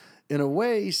set. In a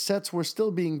way, sets were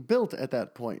still being built at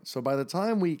that point. So by the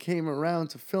time we came around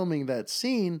to filming that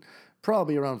scene,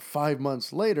 probably around 5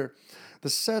 months later, the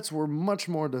sets were much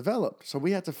more developed. So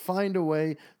we had to find a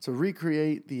way to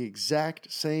recreate the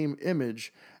exact same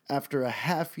image after a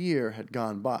half year had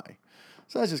gone by.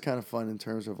 So that's just kind of fun in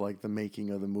terms of the making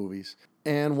of the movies.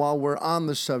 And while we're on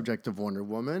the subject of Wonder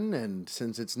Woman, and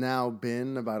since it's now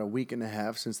been about a week and a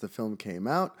half since the film came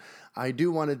out, I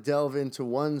do want to delve into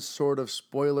one sort of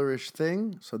spoilerish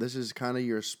thing. So this is kind of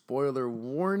your spoiler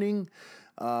warning.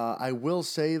 I will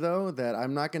say, though, that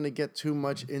I'm not going to get too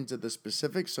much into the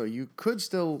specifics, so you could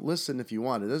still listen if you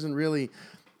want. It doesn't really...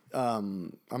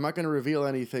 I'm not going to reveal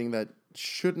anything that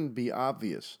shouldn't be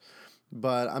obvious,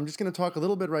 but I'm just going to talk a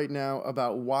little bit right now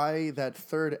about why that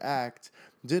third act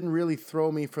didn't really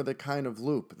throw me for the kind of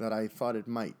loop that I thought it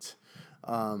might.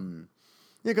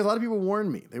 Because a lot of people warned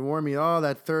me. They warned me,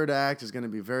 that third act is going to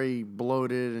be very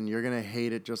bloated and you're going to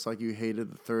hate it just like you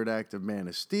hated the third act of Man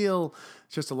of Steel.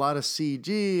 It's just a lot of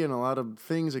CG and a lot of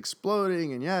things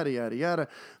exploding and yada, yada, yada.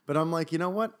 But I'm like, you know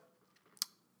what?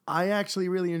 I actually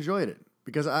really enjoyed it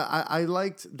because I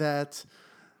liked that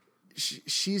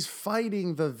she's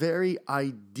fighting the very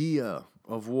idea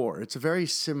of war. It's a very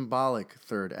symbolic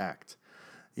third act.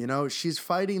 She's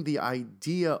fighting the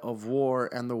idea of war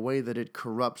and the way that it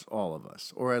corrupts all of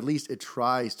us, or at least it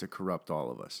tries to corrupt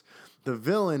all of us. The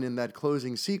villain in that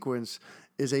closing sequence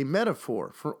is a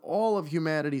metaphor for all of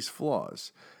humanity's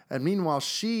flaws. And meanwhile,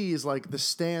 she is like the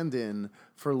stand-in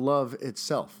for love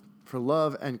itself, for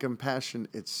love and compassion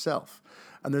itself.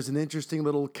 And there's an interesting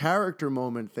little character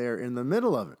moment there in the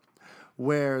middle of it,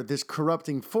 where this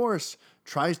corrupting force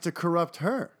tries to corrupt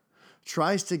her,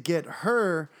 tries to get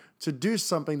her to do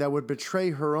something that would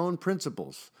betray her own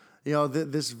principles.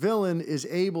 This villain is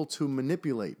able to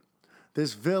manipulate.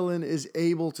 This villain is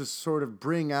able to sort of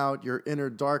bring out your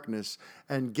inner darkness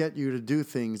and get you to do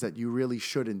things that you really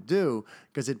shouldn't do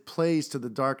because it plays to the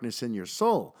darkness in your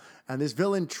soul. And this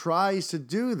villain tries to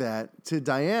do that to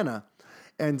Diana,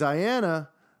 and Diana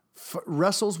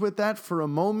wrestles with that for a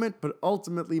moment, but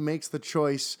ultimately makes the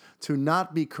choice to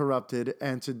not be corrupted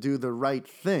and to do the right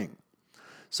thing.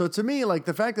 So to me,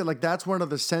 the fact that that's one of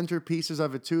the centerpieces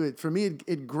of it too, for me,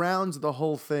 it grounds the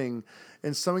whole thing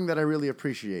in something that I really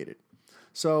appreciated.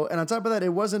 So, and on top of that, it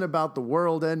wasn't about the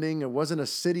world ending. It wasn't a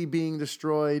city being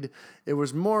destroyed. It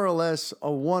was more or less a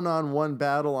one-on-one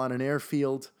battle on an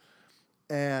airfield.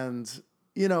 And,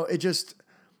 it just...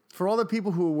 For all the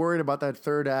people who are worried about that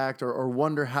third act or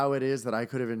wonder how it is that I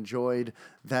could have enjoyed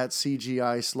that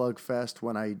CGI slugfest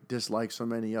when I dislike so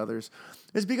many others,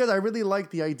 it's because I really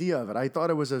liked the idea of it. I thought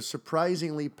it was a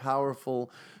surprisingly powerful,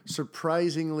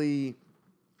 surprisingly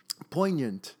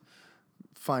poignant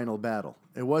final battle.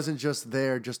 It wasn't just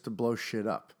there just to blow shit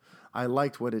up. I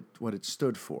liked what it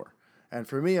stood for. And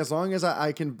for me, as long as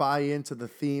I can buy into the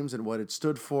themes and what it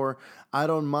stood for, I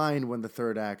don't mind when the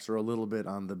third acts are a little bit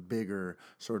on the bigger,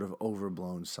 sort of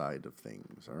overblown side of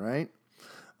things, all right?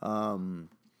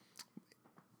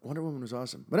 Wonder Woman was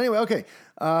awesome. But anyway, okay,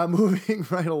 moving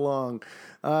right along.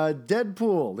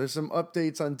 Deadpool. There's some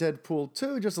updates on Deadpool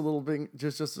 2. Just a little bit,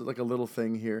 just like a little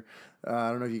thing here. I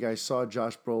don't know if you guys saw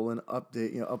Josh Brolin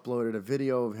uploaded a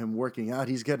video of him working out.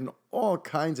 He's getting all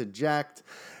kinds of jacked.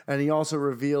 And he also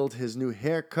revealed his new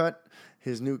haircut,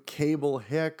 his new cable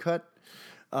haircut.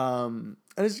 And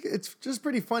it's just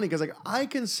pretty funny because like I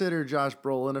consider Josh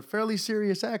Brolin a fairly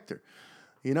serious actor.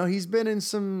 You know, he's been in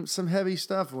some heavy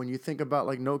stuff. When you think about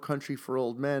like No Country for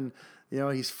Old Men, you know,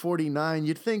 he's 49.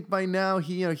 You'd think by now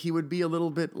he would be a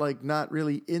little bit like not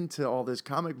really into all this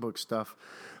comic book stuff.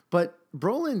 But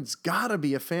Brolin's gotta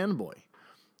be a fanboy.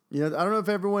 You know, I don't know if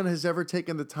everyone has ever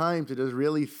taken the time to just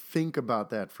really think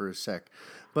about that for a sec.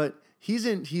 But he's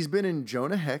been in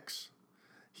Jonah Hex.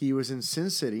 He was in Sin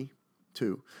City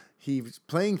 2. He's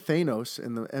playing Thanos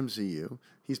in the MCU.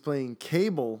 He's playing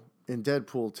Cable in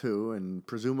Deadpool 2 and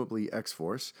presumably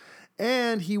X-Force.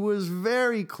 And he was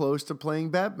very close to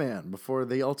playing Batman before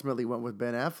they ultimately went with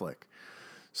Ben Affleck.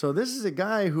 So this is a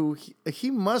guy who, he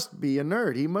must be a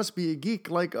nerd. He must be a geek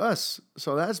like us.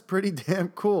 So that's pretty damn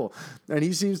cool. And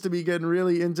he seems to be getting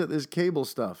really into this Cable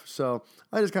stuff. So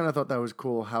I just kind of thought that was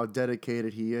cool how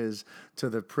dedicated he is to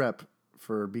the prep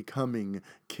for becoming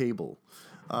Cable.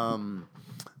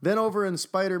 Then over in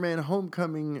Spider-Man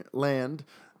Homecoming land,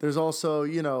 there's also,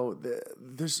 you know,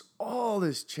 there's all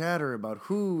this chatter about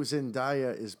who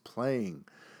Zendaya is playing.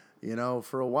 You know,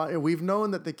 for a while, we've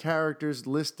known that the character's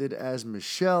listed as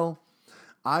Michelle.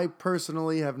 I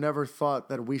personally have never thought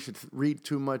that we should read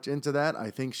too much into that.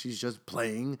 I think she's just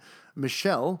playing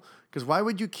Michelle. Because why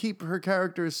would you keep her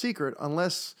character a secret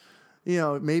unless, you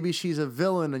know, maybe she's a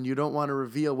villain and you don't want to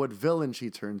reveal what villain she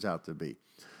turns out to be.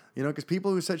 You know, because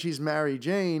people who said she's Mary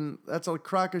Jane, that's a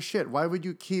crock of shit. Why would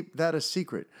you keep that a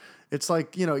secret? It's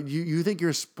like, you know, you think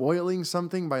you're spoiling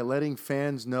something by letting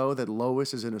fans know that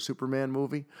Lois is in a Superman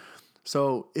movie?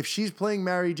 So if she's playing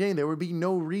Mary Jane, there would be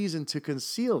no reason to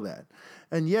conceal that.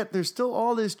 And yet there's still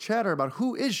all this chatter about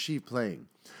who is she playing.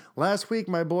 Last week,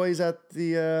 my boys at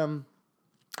the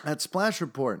at Splash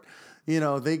Report, you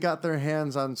know, they got their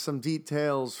hands on some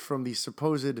details from the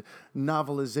supposed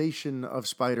novelization of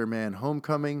Spider-Man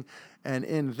Homecoming. And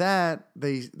in that,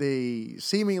 they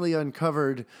seemingly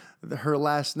uncovered her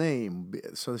last name.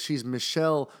 So she's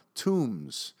Michelle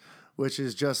Toombs, which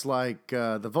is just like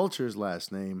the Vulture's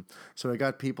last name. So it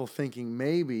got people thinking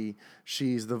maybe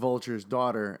she's the Vulture's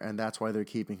daughter, and that's why they're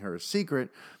keeping her a secret.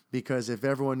 Because if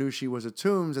everyone knew she was a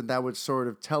Toombs, and that would sort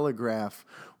of telegraph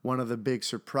one of the big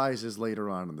surprises later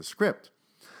on in the script.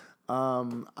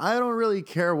 I don't really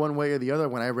care one way or the other.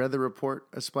 When I read the report,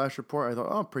 a Splash Report, I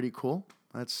thought, oh, pretty cool.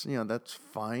 That's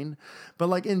fine. But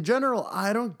like in general,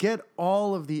 I don't get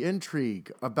all of the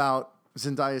intrigue about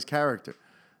Zendaya's character.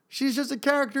 She's just a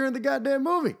character in the goddamn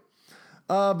movie.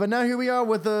 But now here we are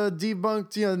with a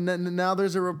debunked, now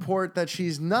there's a report that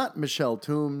she's not Michelle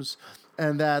Toombs,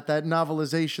 and that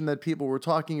novelization that people were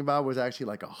talking about was actually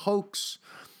like a hoax,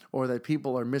 or that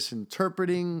people are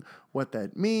misinterpreting what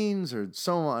that means, or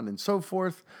so on and so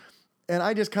forth. And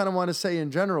I just kind of want to say in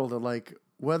general that, like,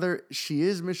 whether she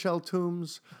is Michelle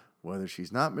Toombs, whether she's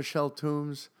not Michelle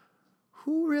Toombs,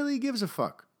 who really gives a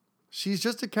fuck? She's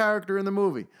just a character in the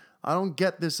movie. I don't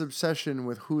get this obsession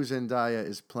with who Zendaya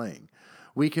is playing.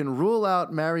 We can rule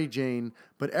out Mary Jane,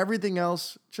 but everything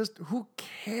else, just who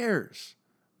cares?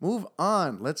 Move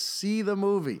on. Let's see the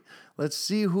movie. Let's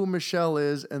see who Michelle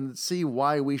is and see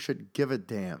why we should give a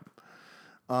damn.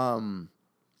 Now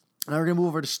we're going to move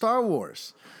over to Star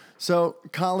Wars. So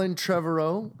Colin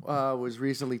Trevorrow was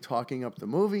recently talking up the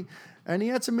movie, and he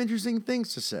had some interesting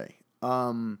things to say.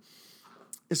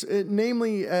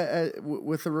 Namely,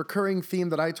 with a recurring theme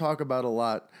that I talk about a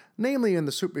lot, namely in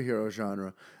the superhero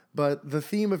genre, but the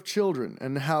theme of children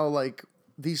and how, like,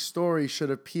 these stories should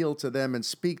appeal to them and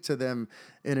speak to them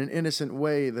in an innocent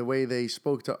way, the way they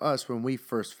spoke to us when we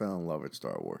first fell in love with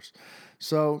Star Wars.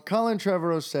 So Colin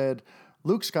Trevorrow said,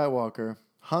 Luke Skywalker,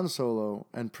 Han Solo,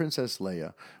 and Princess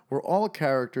Leia were all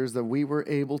characters that we were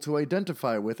able to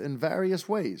identify with in various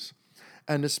ways.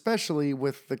 And especially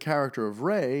with the character of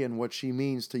Rey and what she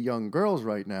means to young girls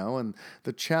right now and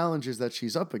the challenges that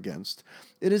she's up against,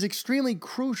 it is extremely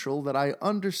crucial that I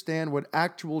understand what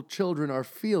actual children are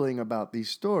feeling about these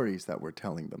stories that we're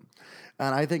telling them.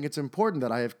 And I think it's important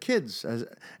that I have kids,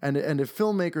 and if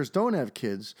filmmakers don't have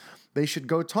kids, they should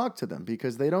go talk to them,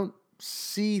 because they don't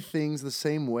see things the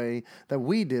same way that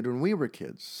we did when we were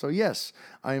kids. So yes,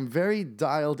 I am very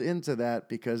dialed into that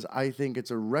because I think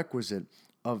it's a requisite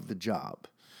of the job.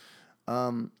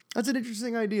 That's an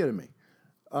interesting idea to me.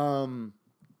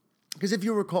 Because if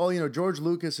you recall, George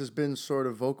Lucas has been sort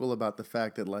of vocal about the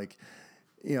fact that, like,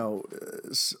 a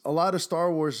lot of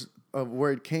Star Wars, of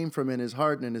where it came from in his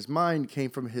heart and in his mind, came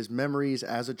from his memories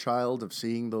as a child of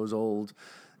seeing those old,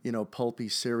 pulpy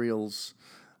serials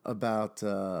about,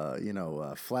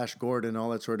 Flash Gordon, all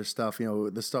that sort of stuff,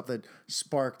 the stuff that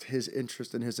sparked his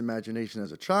interest and his imagination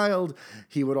as a child.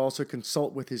 He would also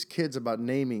consult with his kids about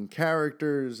naming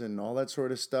characters and all that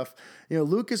sort of stuff.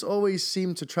 Lucas always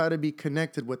seemed to try to be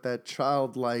connected with that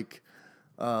childlike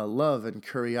love and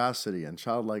curiosity and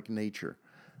childlike nature.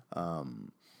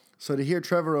 So to hear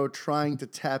Trevorrow trying to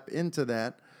tap into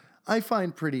that, I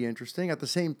find pretty interesting. At the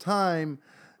same time,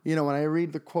 when I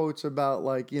read the quotes about,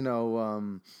 like,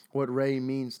 what Rey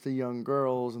means to young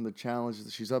girls and the challenges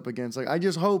that she's up against, like, I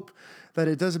just hope that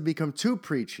it doesn't become too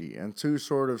preachy and too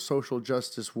sort of social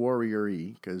justice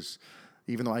warrior-y, because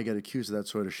even though I get accused of that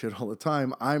sort of shit all the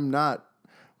time, I'm not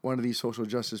one of these social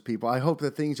justice people. I hope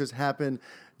that things just happen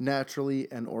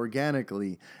naturally and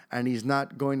organically, and he's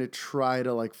not going to try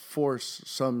to, like, force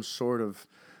some sort of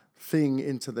thing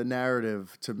into the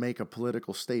narrative to make a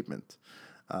political statement.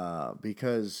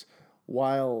 Because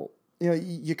while,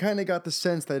 you kind of got the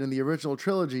sense that in the original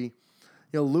trilogy,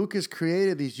 Lucas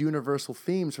created these universal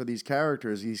themes for these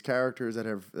characters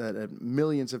that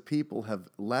millions of people have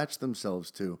latched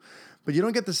themselves to. But you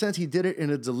don't get the sense he did it in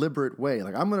a deliberate way.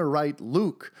 Like, I'm going to write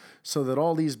Luke so that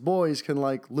all these boys can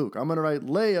like Luke. I'm going to write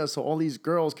Leia so all these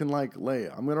girls can like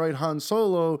Leia. I'm going to write Han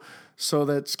Solo so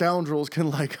that scoundrels can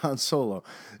like Han Solo.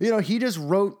 He just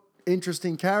wrote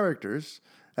interesting characters.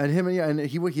 And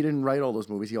he didn't write all those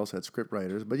movies. He also had script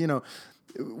writers. But,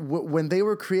 when they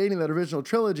were creating that original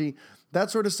trilogy,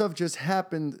 that sort of stuff just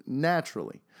happened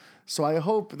naturally. So I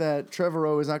hope that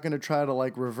Trevorrow is not going to try to,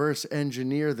 like, reverse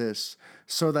engineer this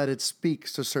so that it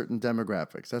speaks to certain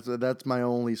demographics. That's my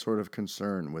only sort of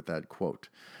concern with that quote.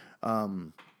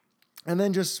 And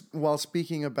then just while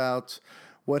speaking about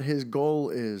what his goal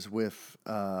is with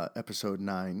Episode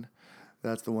 9,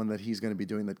 that's the one that he's going to be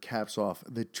doing that caps off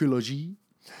the trilogy.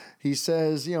 He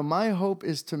says, my hope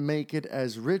is to make it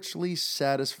as richly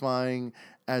satisfying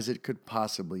as it could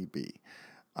possibly be.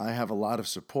 I have a lot of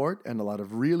support and a lot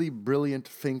of really brilliant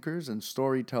thinkers and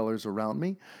storytellers around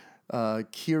me.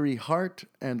 Kiri Hart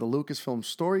and the Lucasfilm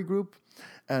Story Group,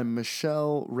 and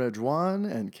Michelle Redouane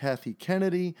and Kathy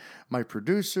Kennedy, my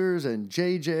producers, and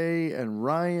JJ and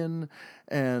Ryan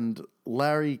and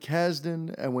Larry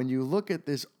Kasdan. And when you look at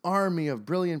this army of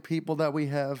brilliant people that we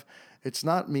have, it's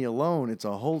not me alone, it's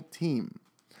a whole team.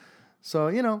 So,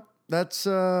 that's,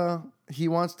 he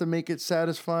wants to make it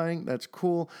satisfying. That's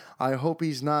cool. I hope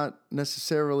he's not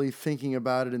necessarily thinking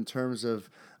about it in terms of,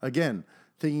 again,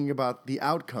 thinking about the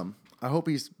outcome. I hope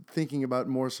he's thinking about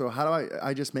more so, how do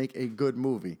I just make a good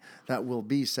movie that will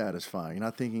be satisfying?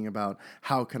 Not thinking about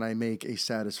how can I make a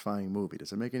satisfying movie.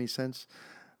 Does it make any sense?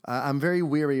 I'm very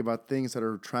weary about things that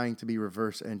are trying to be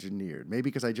reverse engineered. Maybe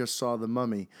because I just saw The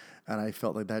Mummy and I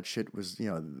felt like that shit was,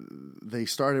 they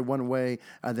started one way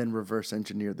and then reverse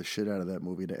engineered the shit out of that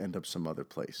movie to end up some other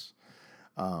place.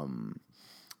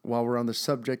 While we're on the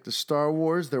subject of Star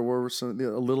Wars, there were a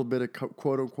little bit of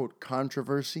quote unquote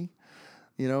controversy.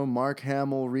 Mark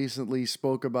Hamill recently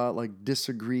spoke about, like,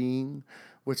 disagreeing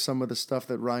with some of the stuff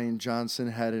that Rian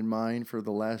Johnson had in mind for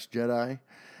The Last Jedi.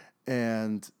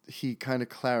 And he kind of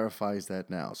clarifies that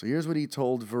now. So here's what he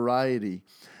told Variety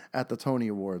at the Tony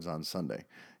Awards on Sunday.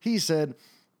 He said,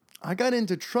 I got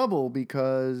into trouble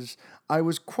because I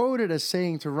was quoted as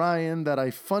saying to Ryan that I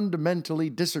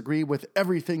fundamentally disagree with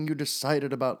everything you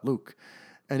decided about Luke.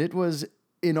 And it was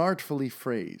inartfully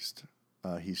phrased,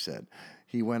 he said.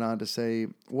 He went on to say,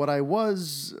 what I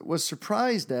was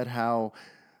surprised at how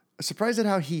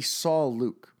he saw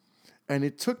Luke. And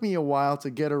it took me a while to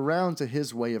get around to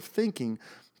his way of thinking,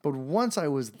 but once I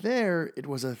was there, it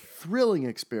was a thrilling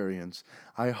experience.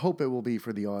 I hope it will be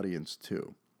for the audience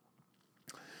too.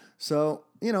 So,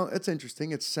 it's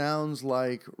interesting. It sounds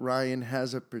like Ryan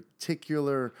has had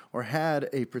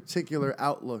a particular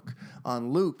outlook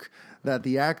on Luke that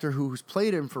the actor who's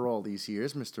played him for all these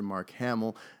years, Mr. Mark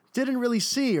Hamill, didn't really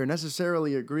see or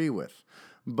necessarily agree with,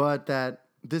 but that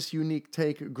this unique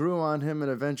take grew on him,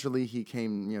 and eventually he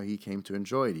came to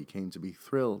enjoy it. He came to be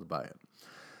thrilled by it.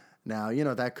 Now,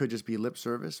 that could just be lip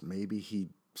service. Maybe he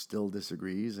still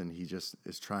disagrees and he just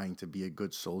is trying to be a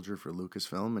good soldier for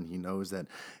Lucasfilm, and he knows that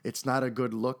it's not a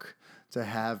good look to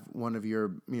have one of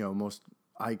your, most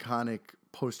iconic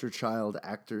poster child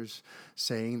actors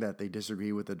saying that they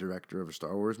disagree with the director of a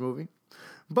Star Wars movie.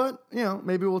 But,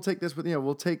 maybe we'll take this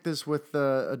with,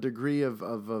 a degree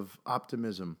of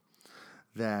optimism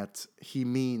that he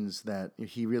means that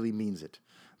he really means it.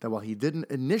 That while he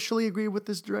didn't initially agree with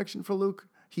this direction for Luke,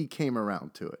 he came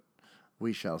around to it.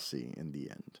 We shall see in the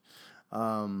end.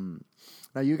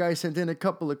 Now, you guys sent in a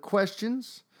couple of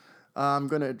questions. I'm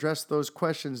going to address those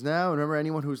questions now. Remember,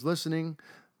 anyone who's listening,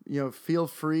 feel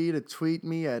free to tweet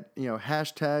me at,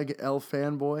 hashtag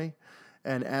 #LFanboy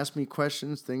and ask me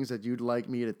questions, things that you'd like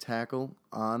me to tackle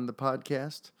on the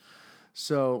podcast.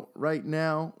 So right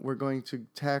now, we're going to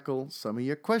tackle some of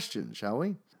your questions, shall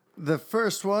we? The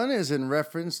first one is in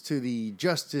reference to the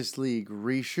Justice League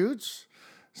reshoots.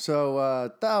 So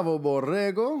Tavo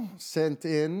Borrego sent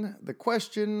in the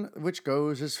question, which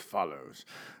goes as follows.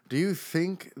 Do you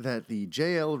think that the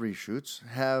JL reshoots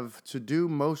have to do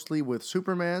mostly with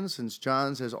Superman, since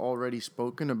Johns has already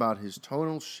spoken about his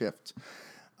tonal shift?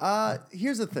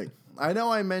 Here's the thing. I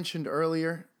know I mentioned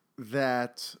earlier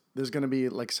that there's going to be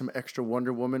like some extra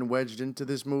Wonder Woman wedged into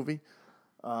this movie,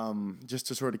 just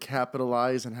to sort of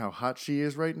capitalize on how hot she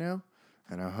is right now,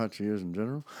 and how hot she is in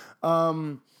general.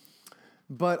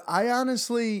 But I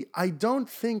don't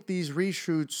think these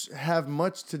reshoots have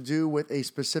much to do with a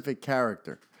specific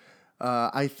character.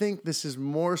 I think this is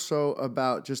more so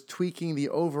about just tweaking the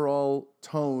overall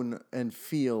tone and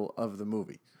feel of the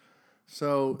movie.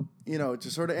 So,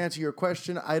 to sort of answer your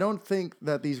question, I don't think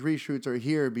that these reshoots are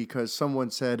here because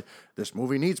someone said, this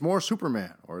movie needs more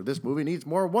Superman, or this movie needs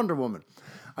more Wonder Woman.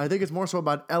 I think it's more so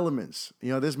about elements.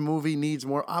 This movie needs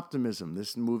more optimism.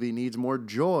 This movie needs more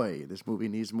joy. This movie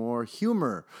needs more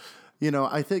humor.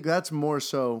 I think that's more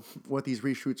so what these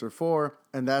reshoots are for,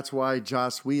 and that's why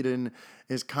Joss Whedon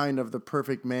is kind of the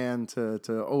perfect man to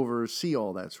oversee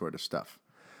all that sort of stuff.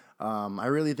 I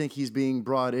really think he's being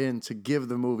brought in to give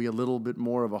the movie a little bit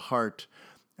more of a heart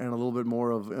and a little bit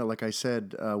more of, like I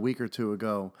said a week or two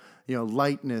ago,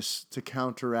 lightness to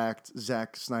counteract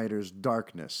Zack Snyder's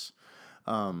darkness.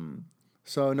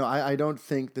 So no, I don't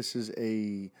think this is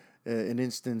an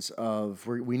instance of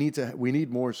we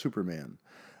need more Superman.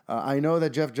 I know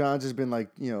that Jeff Johns has been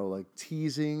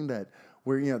teasing that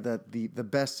that the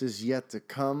best is yet to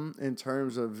come in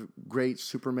terms of great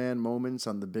Superman moments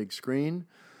on the big screen,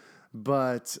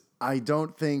 but I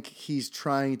don't think he's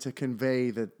trying to convey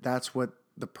that that's what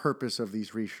the purpose of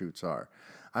these reshoots are.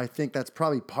 I think that's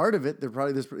probably part of it.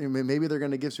 Maybe they're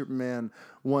going to give Superman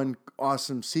one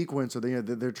awesome sequence, or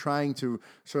they're trying to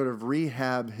sort of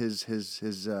rehab his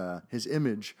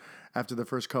image after the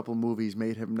first couple movies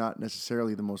made him not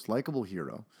necessarily the most likable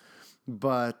hero.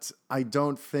 But I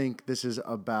don't think this is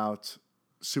about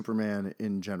Superman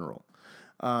in general.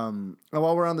 While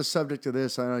we're on the subject of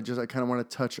this, I kind of want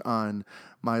to touch on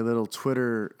my little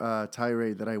Twitter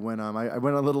tirade that I went on. I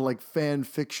went on a little fan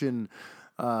fiction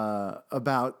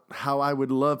about how I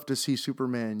would love to see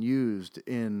Superman used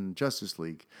in Justice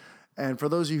League. And for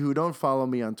those of you who don't follow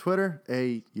me on Twitter,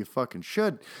 A, you fucking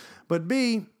should. But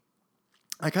B,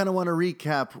 I kind of want to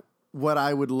recap what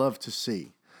I would love to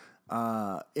see.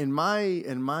 In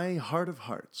my heart of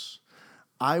hearts,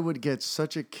 I would get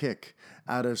such a kick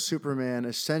out of Superman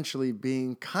essentially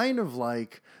being kind of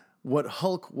like what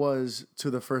Hulk was to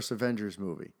the first Avengers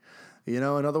movie. In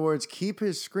other words, keep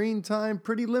his screen time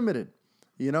pretty limited.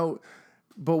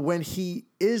 But when he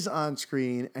is on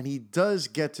screen and he does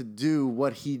get to do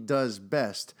what he does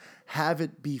best, have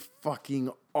it be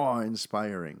fucking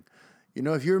awe-inspiring.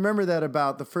 If you remember that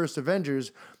about the first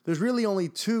Avengers, there's really only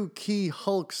two key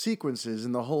Hulk sequences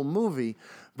in the whole movie,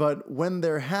 but when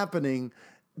they're happening,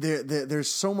 there's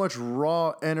so much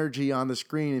raw energy on the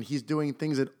screen, and he's doing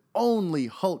things that only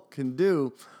Hulk can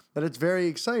do, that it's very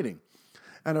exciting.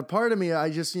 And a part of me,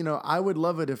 I would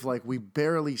love it if we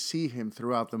barely see him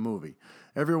throughout the movie.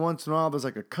 Every once in a while, there's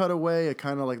a cutaway, a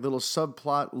kind of little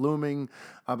subplot looming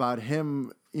about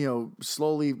him,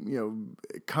 slowly,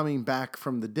 coming back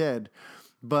from the dead.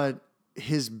 But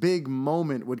his big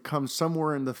moment would come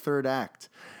somewhere in the third act,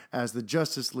 as the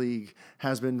Justice League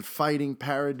has been fighting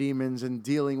parademons and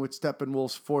dealing with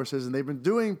Steppenwolf's forces, and they've been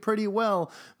doing pretty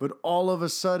well, but all of a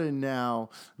sudden now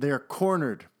they're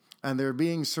cornered. And they're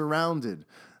being surrounded.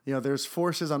 There's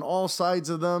forces on all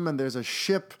sides of them, and there's a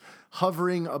ship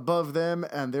hovering above them,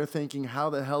 and they're thinking,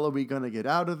 how the hell are we going to get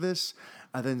out of this?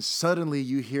 And then suddenly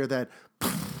you hear that,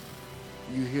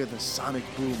 you hear the sonic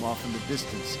boom off in the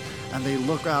distance, and they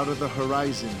look out of the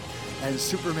horizon, and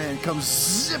Superman comes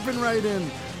zipping right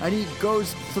in, and he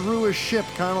goes through a ship,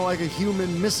 kind of like a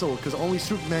human missile, because only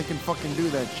Superman can fucking do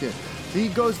that shit. So he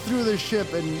goes through the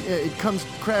ship, and it comes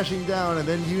crashing down, and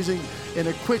then in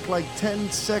a quick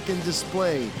 10-second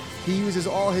display, He uses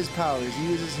all his powers. He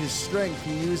uses his strength.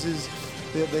 He uses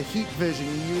the heat vision.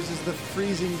 He uses the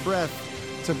freezing breath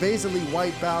to basically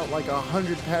wipe out like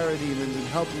 100 parademons and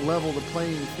help level the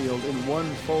playing field in one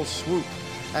full swoop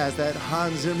as that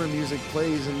Hans Zimmer music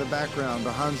plays in the background,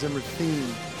 the Hans Zimmer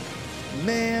theme.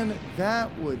 Man,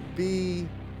 that would be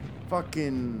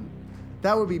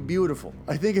beautiful.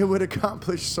 I think it would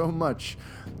accomplish so much,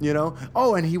 you know?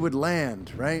 Oh, and he would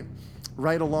land,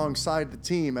 right alongside the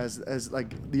team as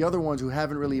like the other ones who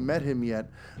haven't really met him yet,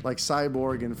 like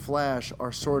Cyborg and Flash,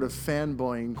 are sort of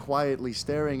fanboying, quietly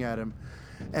staring at him.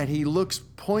 And he looks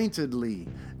pointedly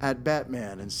at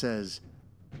Batman and says,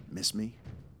 "Miss me?"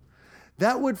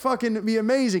 That would fucking be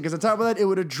amazing, because on top of that, it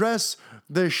would address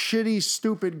the shitty,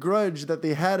 stupid grudge that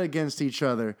they had against each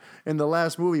other in the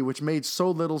last movie, which made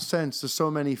so little sense to so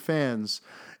many fans.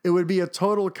 It would be a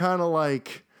total kind of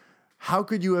like, how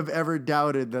could you have ever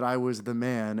doubted that I was the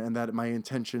man and that my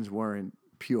intentions weren't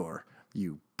pure,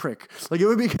 you prick? Like, it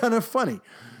would be kind of funny.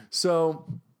 So,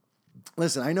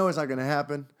 listen, I know it's not going to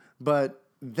happen, but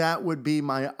that would be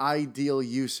my ideal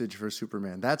usage for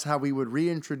Superman. That's how we would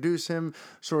reintroduce him,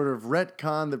 sort of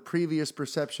retcon the previous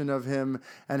perception of him,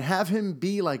 and have him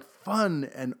be like fun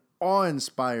and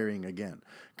awe-inspiring again.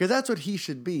 Because that's what he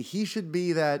should be. He should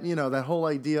be that, you know, that whole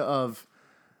idea of,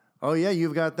 oh yeah,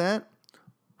 you've got that?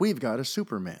 We've got a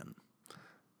Superman.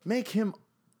 Make him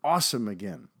awesome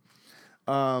again.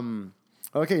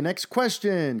 Okay, next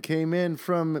question came in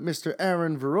from Mr.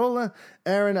 Aaron Verola.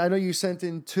 Aaron, I know you sent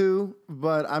in 2,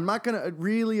 but I'm not going to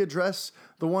really address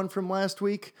the one from last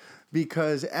week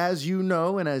because, as you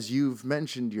know, and as you've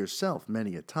mentioned yourself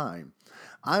many a time,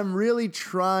 I'm really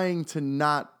trying to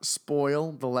not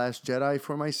spoil The Last Jedi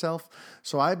for myself.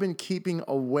 So I've been keeping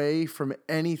away from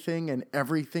anything and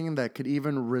everything that could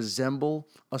even resemble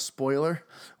a spoiler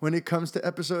when it comes to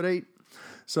Episode 8.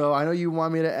 So I know you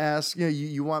want me to ask,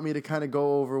 you want me to kind of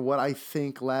go over what I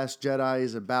think Last Jedi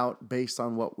is about based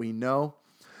on what we know.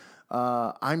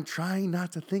 I'm trying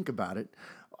not to think about it.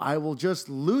 I will just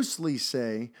loosely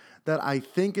say that I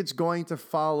think it's going to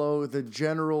follow the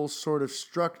general sort of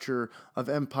structure of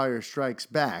Empire Strikes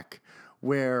Back,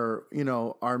 where, you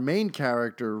know, our main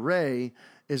character, Rey,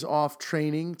 is off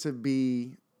training to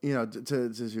be, you know,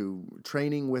 to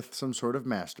training with some sort of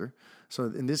master. So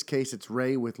in this case, it's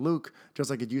Rey with Luke, just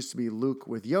like it used to be Luke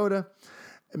with Yoda.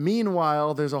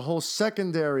 Meanwhile, there's a whole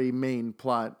secondary main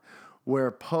plot where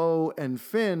Poe and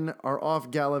Finn are off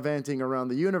gallivanting around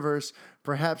the universe,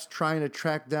 perhaps trying to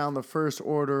track down the First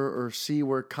Order or see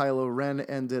where Kylo Ren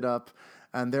ended up,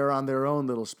 and they're on their own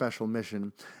little special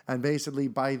mission. And basically,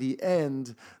 by the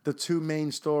end, the two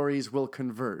main stories will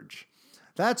converge.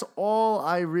 That's all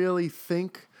I really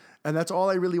think. And that's all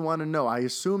I really want to know. I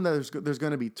assume that there's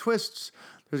going to be twists.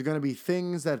 There's going to be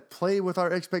things that play with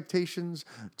our expectations,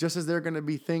 just as there are going to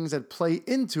be things that play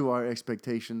into our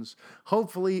expectations.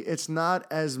 Hopefully, it's not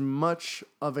as much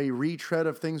of a retread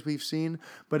of things we've seen,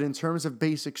 but in terms of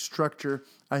basic structure,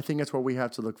 I think that's what we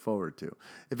have to look forward to.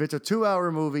 If it's a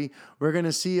 2-hour movie, we're going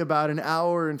to see about 1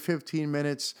 hour and 15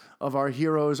 minutes of our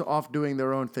heroes off doing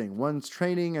their own thing. One's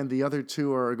training, and the other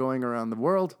 2 are going around the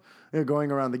world. They're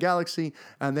going around the galaxy,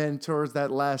 and then towards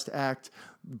that last act,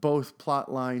 both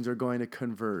plot lines are going to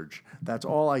converge. That's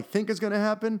all I think is going to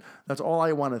happen. That's all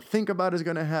I want to think about is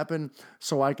going to happen,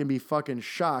 so I can be fucking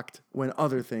shocked when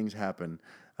other things happen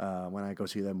when I go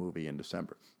see that movie in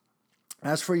December.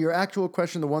 As for your actual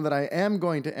question, the one that I am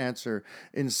going to answer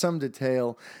in some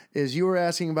detail is you were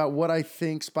asking about what I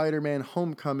think Spider-Man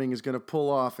Homecoming is going to pull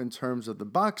off in terms of the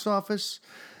box office.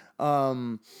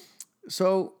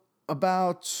 So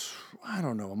about, I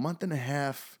don't know, a month and a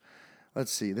half.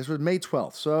 Let's see, this was May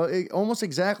 12th, so almost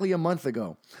exactly a month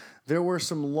ago, there were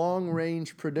some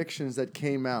long-range predictions that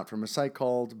came out from a site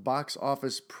called Box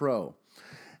Office Pro,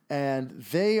 and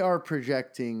they are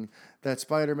projecting that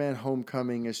Spider-Man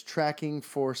Homecoming is tracking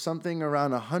for something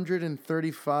around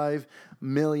 $135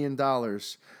 million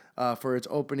for its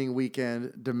opening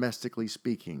weekend, domestically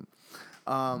speaking.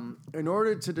 In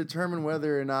order to determine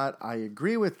whether or not I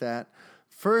agree with that,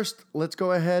 first, let's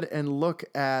go ahead and look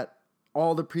at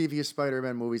all the previous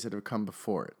Spider-Man movies that have come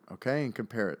before it, okay, and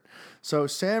compare it. So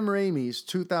Sam Raimi's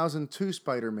 2002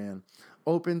 Spider-Man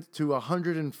opened to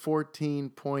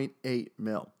 $114.8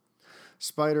 million.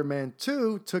 Spider-Man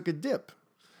 2 took a dip.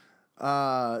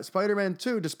 Spider-Man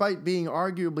 2, despite being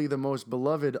arguably the most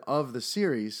beloved of the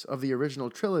series, of the original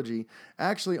trilogy,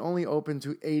 actually only opened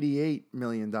to $88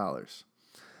 million.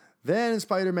 Then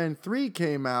Spider-Man 3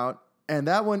 came out, and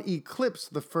that one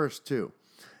eclipsed the first two.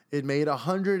 It made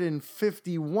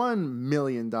 $151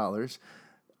 million.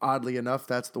 Oddly enough,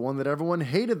 that's the one that everyone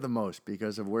hated the most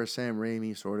because of where Sam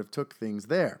Raimi sort of took things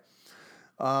there.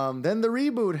 Then the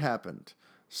reboot happened.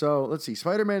 So let's see,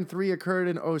 Spider-Man 3 occurred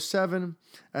in 2007,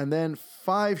 and then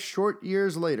 5 short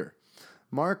years later,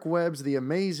 Mark Webb's The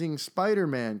Amazing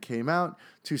Spider-Man came out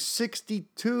to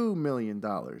 $62 million.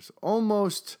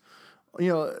 Almost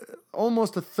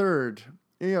a third,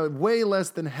 way less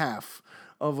than half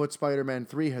of what Spider-Man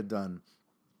 3 had done.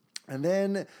 And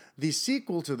then the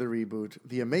sequel to the reboot,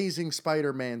 The Amazing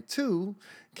Spider-Man 2,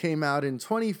 came out in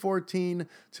 2014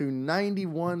 to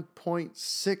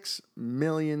 $91.6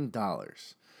 million.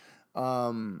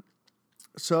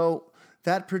 So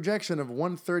that projection of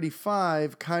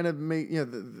 135 kind of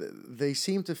they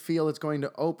seem to feel it's going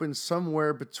to open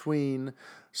somewhere between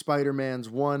Spider-Man's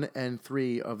 1 and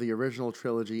 3 of the original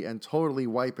trilogy and totally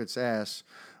wipe its ass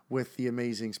with The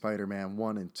Amazing Spider-Man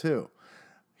 1 and 2.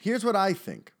 Here's what I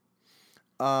think.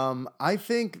 I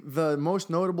think the most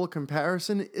notable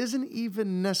comparison isn't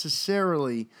even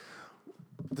necessarily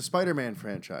the Spider-Man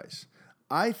franchise.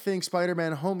 I think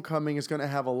Spider-Man Homecoming is going to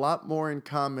have a lot more in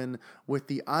common with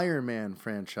the Iron Man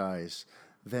franchise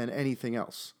than anything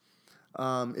else.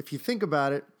 If you think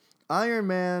about it, Iron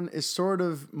Man is sort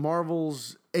of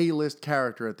Marvel's A-list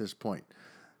character at this point.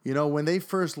 When they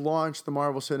first launched the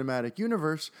Marvel Cinematic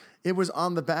Universe, it was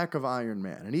on the back of Iron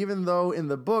Man. And even though in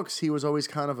the books he was always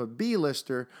kind of a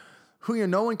B-lister,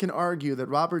 no one can argue that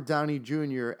Robert Downey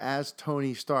Jr. as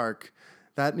Tony Stark,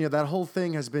 that whole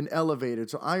thing has been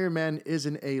elevated. So Iron Man is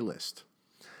an A-list.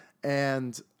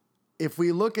 And if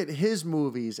we look at his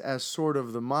movies as sort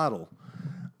of the model,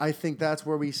 I think that's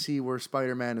where we see where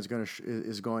Spider-Man is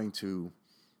going to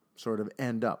sort of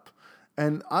end up.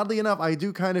 And oddly enough, I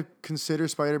do kind of consider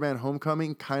Spider-Man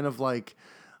Homecoming kind of like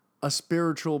a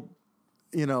spiritual,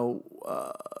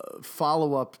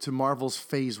 follow-up to Marvel's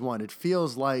Phase 1. It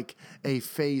feels like a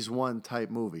Phase 1 type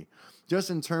movie. Just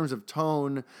in terms of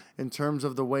tone, in terms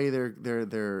of the way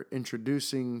they're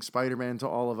introducing Spider-Man to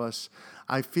all of us,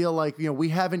 I feel like we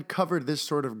haven't covered this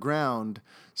sort of ground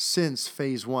since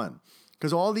Phase 1,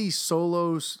 because all these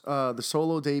the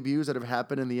solo debuts that have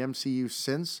happened in the MCU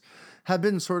since have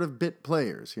been sort of bit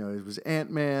players. It was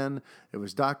Ant-Man, it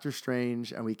was Doctor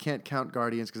Strange, and we can't count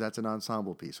Guardians because that's an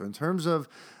ensemble piece. So in terms of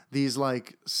these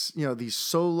these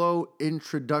solo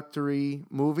introductory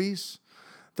movies,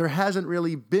 there hasn't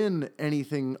really been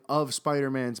anything of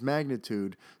Spider-Man's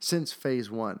magnitude since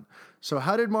Phase 1. So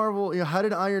how did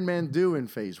Iron Man do in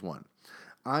Phase 1?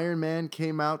 Iron Man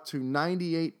came out to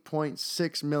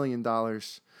 $98.6 million.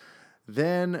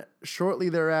 Then shortly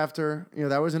thereafter,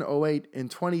 that was in 2008. In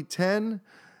 2010,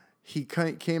 he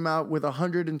came out with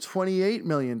 $128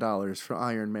 million for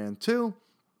Iron Man 2.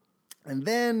 And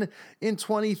then in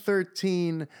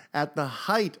 2013, at the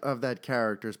height of that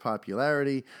character's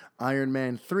popularity, Iron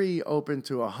Man 3 opened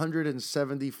to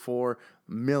 $174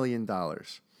 million.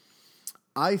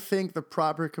 I think the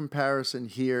proper comparison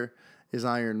here is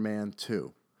Iron Man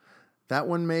 2. That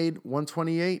one made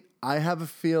 $128. I have a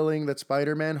feeling that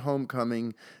Spider-Man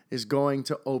Homecoming is going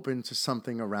to open to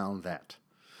something around that,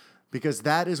 because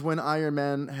that is when Iron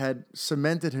Man had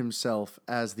cemented himself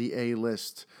as the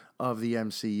A-list of the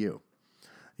MCU.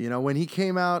 When he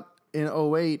came out in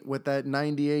 2008 with that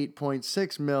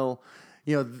 98.6 mil,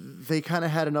 they kind of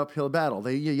had an uphill battle.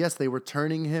 They were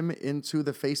turning him into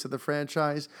the face of the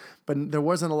franchise, but there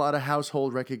wasn't a lot of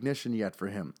household recognition yet for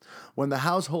him. When the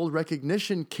household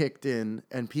recognition kicked in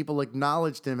and people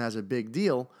acknowledged him as a big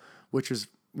deal, which is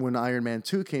when Iron Man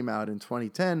 2 came out in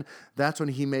 2010, that's when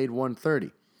he made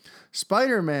 130.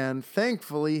 Spider-Man,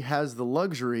 thankfully, has the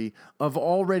luxury of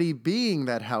already being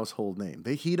that household name.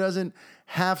 He doesn't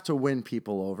have to win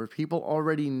people over. People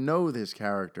already know this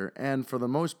character and, for the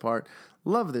most part,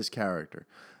 love this character.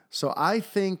 So I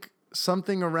think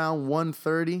something around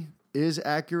 130 is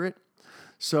accurate.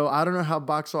 So I don't know how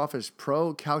Box Office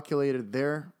Pro calculated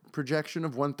their projection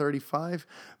of 135,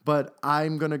 but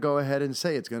I'm going to go ahead and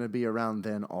say it's going to be around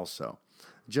then also,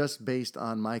 just based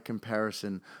on my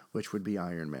comparison, which would be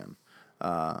Iron Man,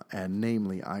 and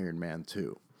namely Iron Man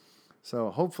 2.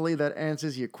 So hopefully that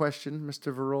answers your question,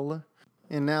 Mr. Varola.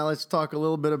 And now let's talk a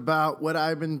little bit about what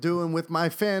I've been doing with my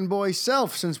fanboy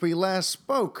self since we last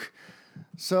spoke.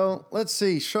 So let's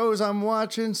see, shows I'm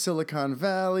watching: Silicon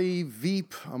Valley,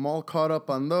 Veep. I'm all caught up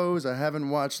on those. I haven't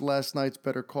watched last night's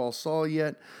Better Call Saul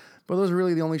yet, but those are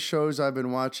really the only shows I've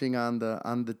been watching on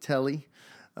the telly.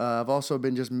 I've also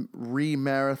been just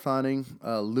re-marathoning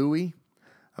Louis.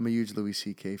 I'm a huge Louis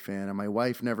C.K. fan, and my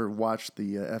wife never watched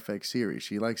the FX series.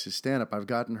 She likes his stand-up. I've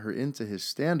gotten her into his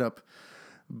stand-up,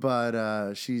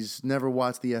 but she's never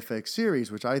watched the FX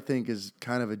series, which I think is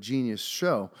kind of a genius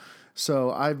show.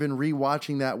 So I've been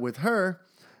re-watching that with her,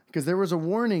 because there was a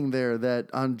warning there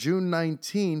that on June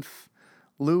 19th,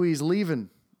 Louis is leaving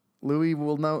Louis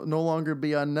will no longer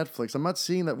be on Netflix. I'm not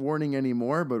seeing that warning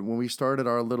anymore, but when we started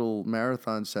our little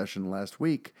marathon session last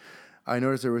week, I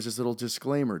noticed there was this little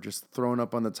disclaimer just thrown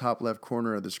up on the top left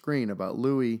corner of the screen about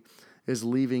Louis is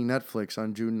leaving Netflix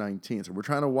on June 19th. So we're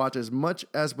trying to watch as much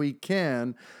as we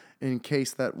can in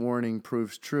case that warning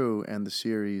proves true and the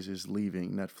series is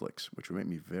leaving Netflix, which would make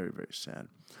me very, very sad.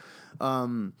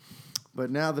 But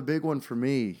now the big one for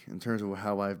me, in terms of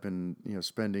how I've been,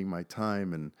 spending my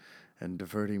time and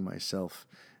diverting myself,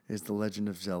 is The Legend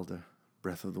of Zelda: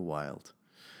 Breath of the Wild.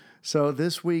 So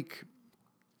this week,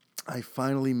 I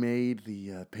finally made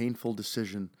the painful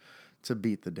decision to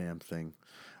beat the damn thing.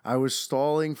 I was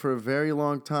stalling for a very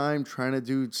long time, trying to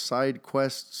do side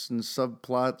quests and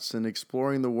subplots and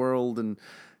exploring the world, and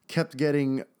kept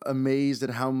getting amazed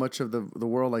at how much of the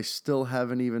world I still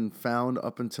haven't even found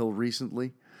up until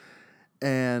recently.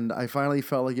 And I finally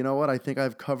felt like, you know what? I think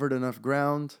I've covered enough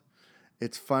ground.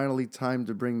 It's finally time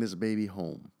to bring this baby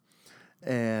home.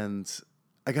 And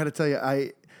I got to tell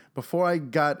you, before I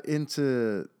got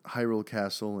into Hyrule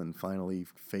Castle and finally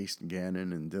faced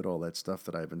Ganon and did all that stuff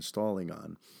that I've been stalling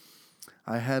on,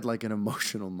 I had like an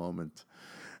emotional moment.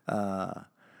 I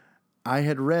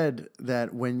had read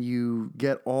that when you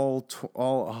get all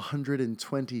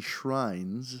 120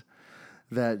 shrines,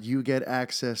 that you get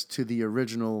access to the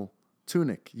original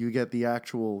tunic. You get the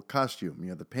actual costume,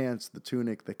 the pants, the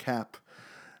tunic, the cap.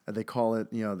 They call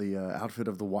it, the outfit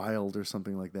of the wild or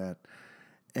something like that.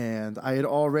 And I had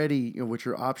already, with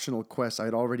your optional quests, I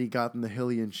had already gotten the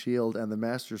Hylian shield and the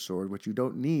Master Sword, which you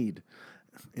don't need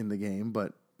in the game,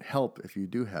 but help if you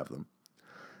do have them.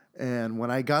 And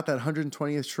when I got that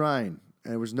 120th shrine,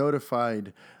 and I was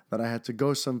notified that I had to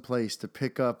go someplace to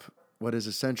pick up what is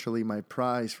essentially my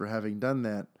prize for having done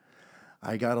that,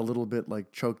 I got a little bit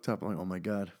choked up. I'm like, oh my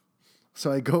God.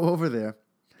 So I go over there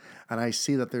and I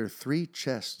see that there are 3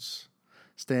 chests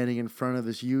standing in front of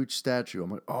this huge statue.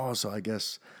 I'm like, oh, so I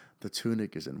guess the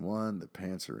tunic is in one, the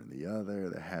pants are in the other,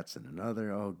 the hat's in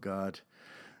another. Oh God.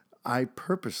 I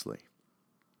purposely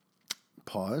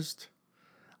paused.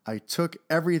 I took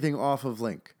everything off of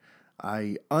Link.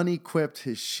 I unequipped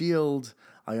his shield.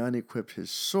 I unequipped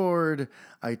his sword.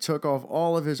 I took off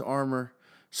all of his armor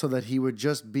so that he would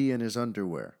just be in his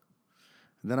underwear.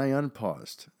 And then I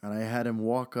unpaused, and I had him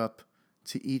walk up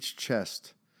to each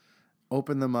chest,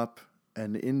 open them up,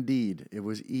 and indeed, it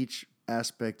was each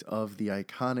aspect of the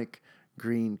iconic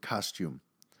green costume.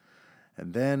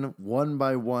 And then, one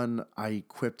by one, I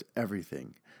equipped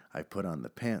everything. I put on the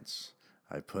pants.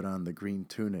 I put on the green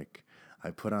tunic.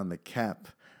 I put on the cap.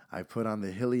 I put on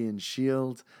the Hylian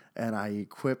shield, and I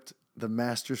equipped the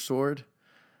Master Sword.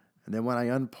 And then when I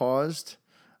unpaused,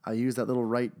 I used that little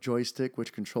right joystick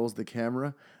which controls the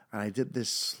camera, and I did this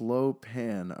slow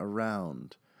pan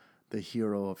around the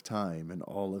hero of time in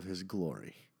all of his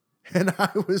glory. And I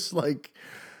was like,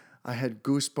 I had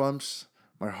goosebumps.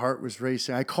 My heart was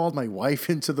racing. I called my wife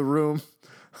into the room.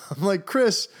 I'm like,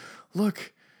 Chris,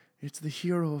 look, it's the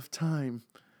hero of time.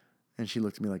 And she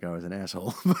looked at me like I was an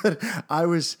asshole. But I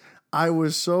was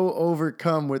so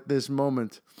overcome with this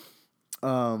moment.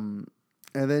 And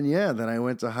then I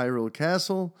went to Hyrule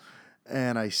Castle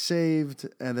and I saved.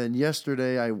 And then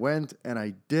yesterday I went and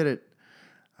I did it.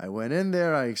 I went in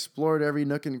there. I explored every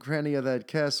nook and cranny of that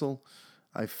castle.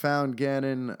 I found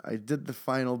Ganon. I did the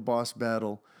final boss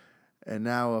battle. And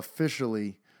now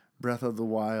officially Breath of the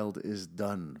Wild is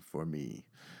done for me.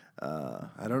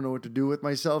 I don't know what to do with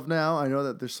myself now. I know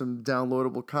that there's some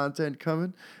downloadable content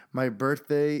coming. My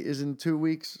birthday is in 2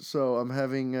 weeks, so I'm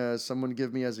having someone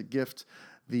give me as a gift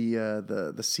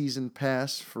the season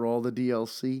pass for all the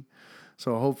DLC.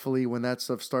 So hopefully when that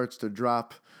stuff starts to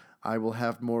drop, I will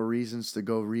have more reasons to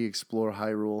go re-explore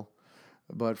Hyrule.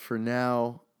 But for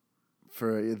now,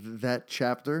 for that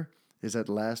chapter is at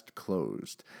last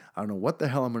closed. I don't know what the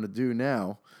hell I'm going to do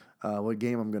now. What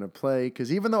game I'm going to play.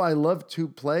 Because even though I love to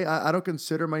play, I don't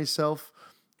consider myself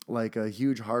like a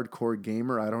huge hardcore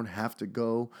gamer. I don't have to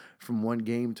go from one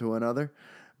game to another.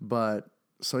 But,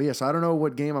 so yes, I don't know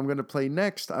what game I'm going to play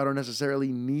next. I don't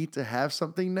necessarily need to have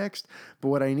something next. But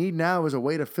what I need now is a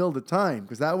way to fill the time.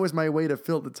 Because that was my way to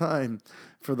fill the time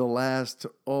for the last,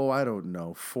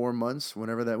 4 months,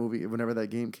 whenever that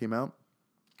game came out.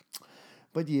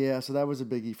 But yeah, so that was a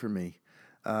biggie for me.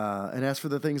 And as for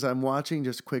the things I'm watching,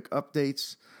 just quick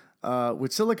updates.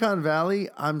 With Silicon Valley,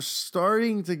 I'm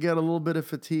starting to get a little bit of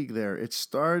fatigue there. It's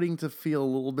starting to feel a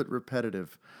little bit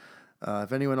repetitive.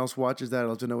 If anyone else watches that, I'd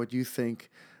love to know what you think.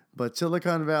 But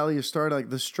Silicon Valley is starting,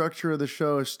 the structure of the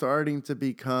show is starting to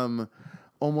become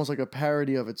almost like a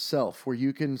parody of itself, where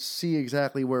you can see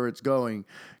exactly where it's going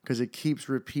because it keeps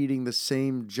repeating the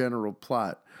same general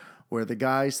plot. where the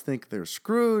guys think they're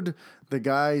screwed, the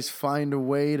guys find a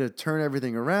way to turn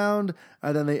everything around,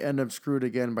 and then they end up screwed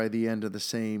again by the end of the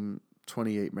same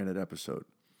 28-minute episode.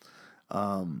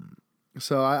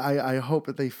 So I hope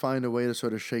that they find a way to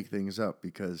sort of shake things up,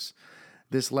 because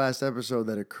this last episode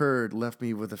that occurred left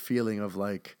me with a feeling of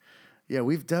like, yeah,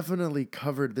 we've definitely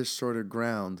covered this sort of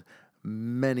ground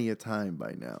many a time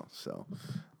by now. So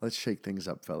let's shake things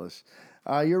up, fellas.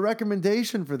 Your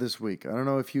recommendation for this week. I don't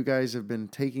know if you guys have been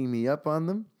taking me up on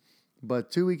them,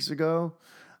 but 2 weeks ago,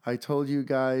 I told you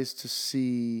guys to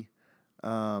see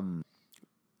The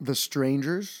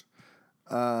Strangers.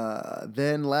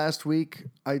 Then last week,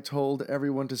 I told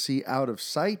everyone to see Out of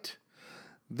Sight.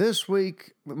 This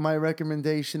week, my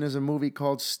recommendation is a movie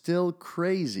called Still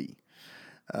Crazy.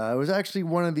 It was actually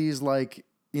one of these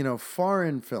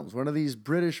foreign films, one of these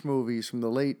British movies from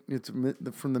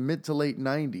the mid to late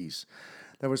 90s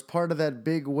that was part of that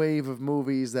big wave of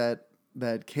movies that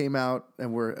came out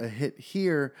and were a hit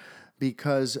here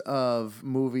because of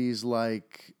movies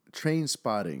like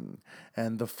Trainspotting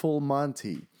and The Full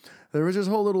Monty. There was this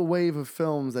whole little wave of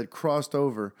films that crossed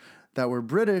over that were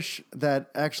British that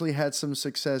actually had some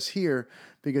success here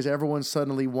because everyone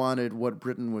suddenly wanted what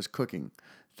Britain was cooking,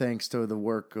 thanks to the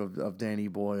work of Danny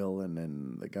Boyle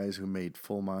and the guys who made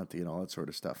Full Monty and all that sort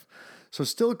of stuff. So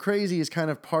Still Crazy is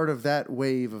kind of part of that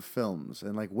wave of films,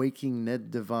 and like Waking Ned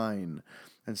Devine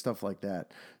and stuff like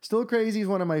that. Still Crazy is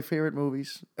one of my favorite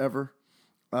movies ever.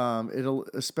 It'll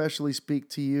especially speak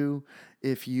to you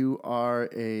if you are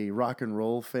a rock and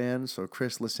roll fan. So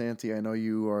Chris Lasanti, I know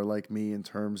you are like me in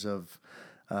terms of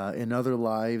in other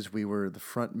lives, we were the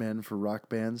front men for rock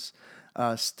bands.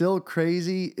 Still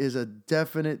Crazy is a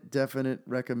definite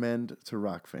recommend to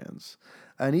rock fans.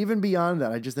 And even beyond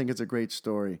that, I just think it's a great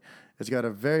story. It's got a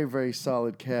very, very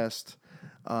solid cast.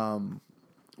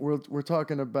 We're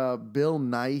talking about Bill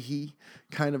Nighy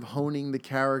kind of honing the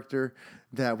character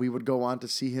that we would go on to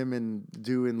see him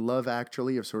do in Love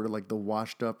Actually, of sort of like the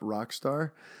washed up rock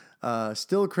star.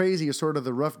 Still Crazy is sort of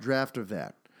the rough draft of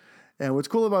that. And what's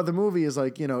cool about the movie is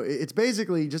it's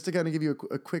basically, just to kind of give you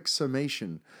a quick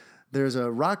summation, there's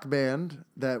a rock band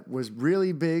that was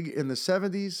really big in the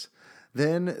 70s.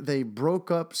 Then they broke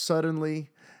up suddenly.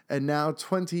 And now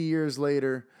 20 years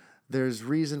later, there's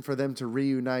reason for them to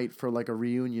reunite for like a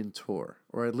reunion tour,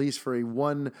 or at least for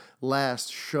one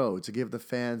last show to give the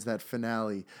fans that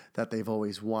finale that they've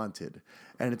always wanted.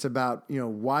 And it's about,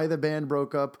 why the band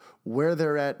broke up, where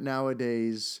they're at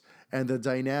nowadays, and the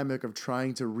dynamic of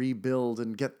trying to rebuild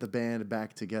and get the band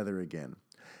back together again.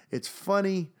 It's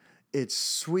funny, it's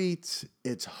sweet,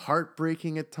 it's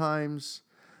heartbreaking at times.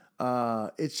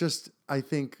 It's just, I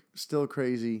think, Still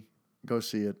Crazy. Go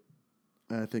see it.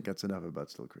 And I think that's enough about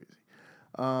Still Crazy.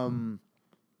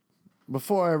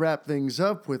 Before I wrap things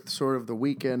up with sort of the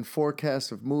weekend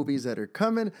forecast of movies that are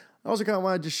coming, I also kind of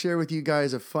wanted to share with you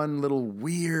guys a fun little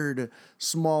weird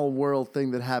small world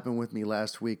thing that happened with me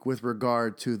last week with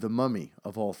regard to The Mummy,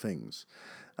 of all things.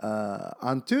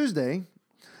 On Tuesday,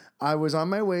 I was on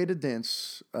my way to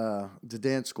dance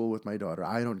school with my daughter.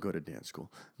 I don't go to dance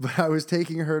school, but I was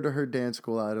taking her to her dance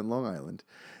school out in Long Island.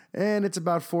 And it's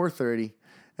about 4:30,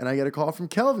 and I get a call from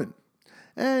Kelvin.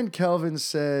 And Kelvin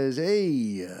says,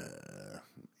 hey,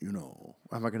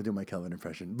 I'm not going to do my Kelvin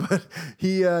impression, but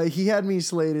he had me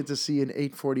slated to see an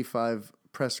 8:45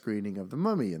 press screening of The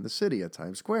Mummy in the city at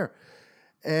Times Square.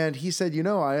 And he said,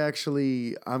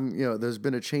 there's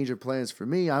been a change of plans for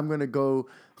me. I'm going to go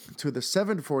to the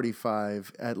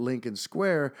 7:45 at Lincoln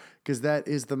Square because that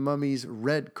is The Mummy's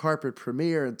red carpet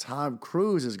premiere and Tom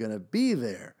Cruise is going to be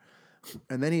there.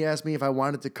 And then he asked me if I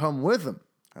wanted to come with him.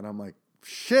 And I'm like,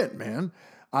 shit, man,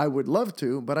 I would love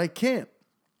to, but I can't.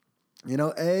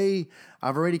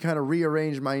 I've already kind of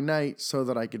rearranged my night so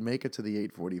that I could make it to the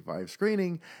 8:45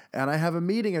 screening, and I have a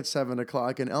meeting at 7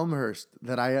 o'clock in Elmhurst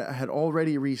that I had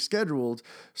already rescheduled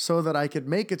so that I could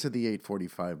make it to the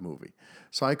 8:45 movie.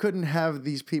 So I couldn't have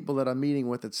these people that I'm meeting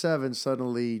with at 7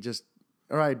 suddenly just,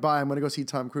 all right, bye, I'm going to go see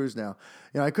Tom Cruise now.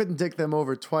 I couldn't dick them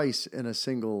over twice in a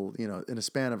single, in a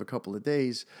span of a couple of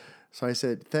days. So I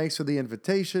said, thanks for the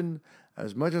invitation.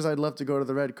 As much as I'd love to go to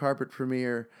the red carpet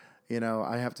premiere,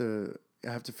 I have to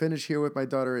finish here with my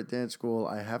daughter at dance school.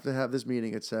 I have to have this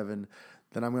meeting at 7.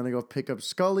 Then I'm going to go pick up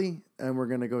Scully, and we're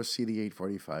going to go see the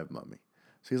 8:45 Mummy.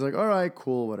 So he's like, all right,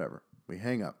 cool, whatever. We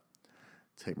hang up.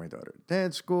 Take my daughter to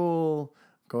dance school,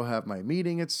 go have my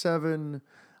meeting at 7.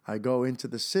 I go into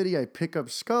the city. I pick up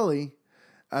Scully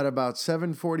at about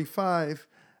 7:45,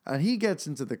 and he gets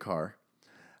into the car,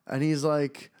 and he's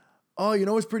like, oh,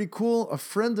 what's pretty cool? A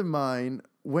friend of mine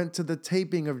went to the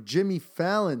taping of Jimmy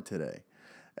Fallon today.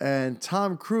 And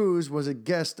Tom Cruise was a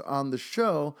guest on the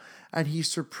show, and he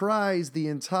surprised the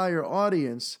entire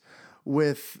audience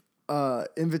with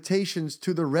invitations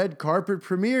to the red carpet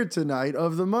premiere tonight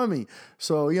of The Mummy.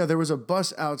 So, there was a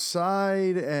bus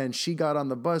outside, and she got on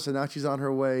the bus, and now she's on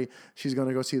her way. She's going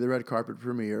to go see the red carpet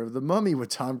premiere of The Mummy with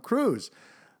Tom Cruise.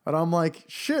 And I'm like,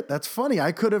 shit, that's funny.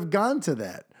 I could have gone to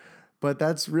that. But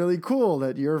that's really cool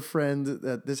that your friend,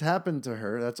 that this happened to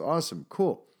her. That's awesome.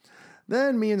 Cool.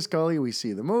 Then me and Scully, we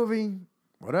see the movie,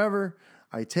 whatever.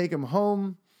 I take him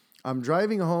home. I'm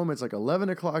driving home. It's like 11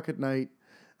 o'clock at night.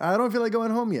 I don't feel like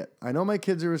going home yet. I know my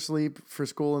kids are asleep for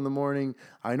school in the morning.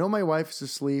 I know my wife's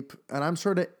asleep, and I'm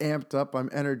sort of amped up.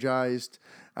 I'm energized.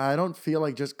 I don't feel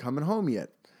like just coming home yet.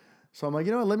 So I'm like,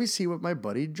 let me see what my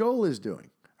buddy Joel is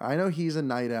doing. I know he's a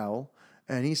night owl,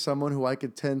 and he's someone who I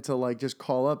could tend to like just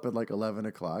call up at like 11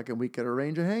 o'clock, and we could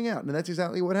arrange a hangout. And that's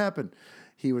exactly what happened.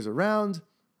 He was around.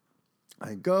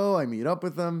 I go, I meet up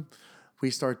with him.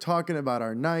 We start talking about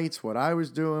our nights, what I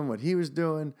was doing, what he was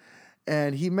doing.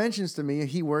 And he mentions to me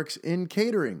he works in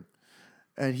catering.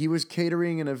 And he was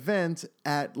catering an event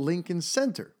at Lincoln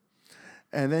Center.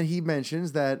 And then he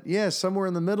mentions that, somewhere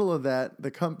in the middle of that,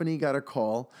 the company got a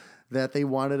call that they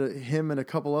wanted him and a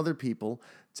couple other people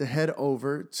to head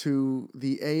over to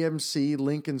the AMC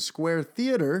Lincoln Square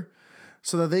Theater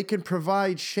so that they can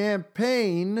provide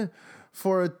champagne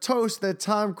for a toast that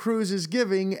Tom Cruise is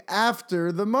giving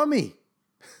after The Mummy.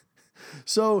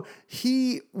 So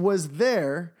he was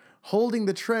there holding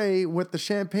the tray with the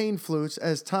champagne flutes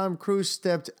as Tom Cruise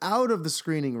stepped out of the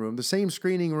screening room, the same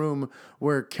screening room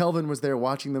where Kelvin was there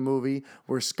watching the movie,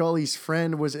 where Scully's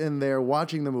friend was in there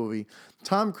watching the movie.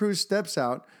 Tom Cruise steps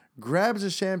out, grabs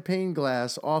a champagne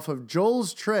glass off of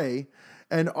Joel's tray,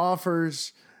 and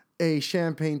offers a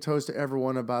champagne toast to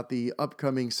everyone about the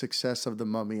upcoming success of The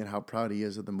Mummy and how proud he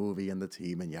is of the movie and the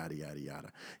team and yada, yada,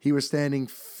 yada. He was standing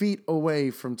feet away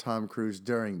from Tom Cruise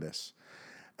during this.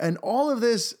 And all of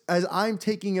this, as I'm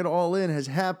taking it all in, has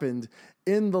happened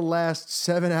in the last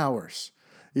 7 hours.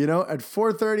 At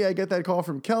 4:30, I get that call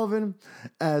from Kelvin.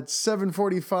 At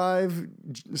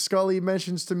 7:45, Scully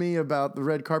mentions to me about the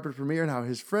red carpet premiere and how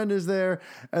his friend is there.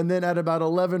 And then at about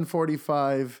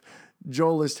 11:45,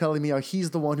 Joel is telling me how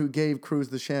he's the one who gave Cruise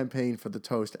the champagne for the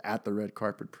toast at the red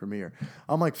carpet premiere.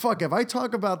 I'm like, fuck, if I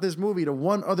talk about this movie to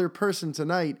one other person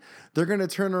tonight, they're going to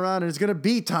turn around and it's going to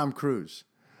be Tom Cruise.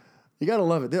 You got to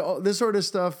love it. This sort of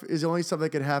stuff is the only stuff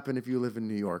that could happen if you live in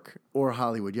New York or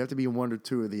Hollywood. You have to be in one or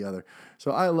two or the other.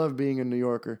 So I love being a New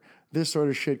Yorker. This sort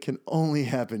of shit can only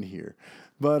happen here.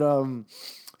 But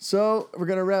so we're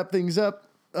going to wrap things up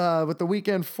with the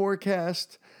weekend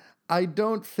forecast. I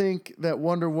don't think that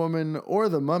Wonder Woman or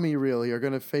The Mummy really are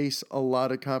going to face a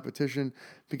lot of competition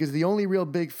because the only real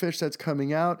big fish that's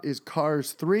coming out is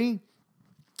Cars 3.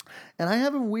 And I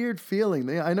have a weird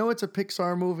feeling. I know it's a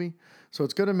Pixar movie, so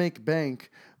it's going to make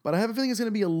bank, but I have a feeling it's going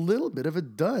to be a little bit of a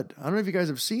dud. I don't know if you guys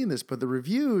have seen this, but the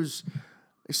reviews,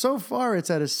 so far it's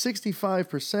at a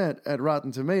 65% at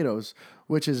Rotten Tomatoes,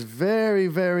 which is very,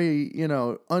 very,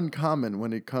 uncommon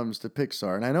when it comes to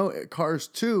Pixar. And I know Cars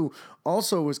 2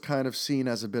 also was kind of seen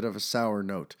as a bit of a sour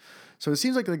note. So it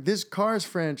seems like this Cars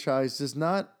franchise does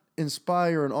not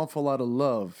inspire an awful lot of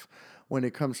love when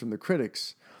it comes from the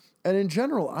critics. And in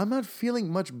general, I'm not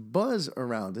feeling much buzz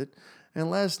around it.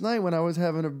 And last night when I was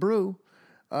having a brew,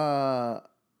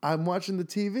 I'm watching the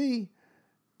TV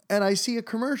and I see a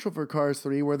commercial for Cars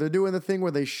 3 where they're doing the thing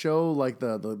where they show like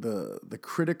the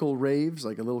critical raves,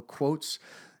 like a little quotes,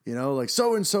 like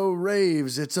so-and-so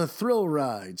raves, it's a thrill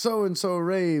ride. So-and-so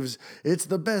raves, it's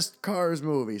the best Cars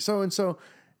movie. So-and-so.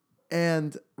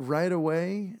 And right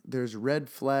away, there's red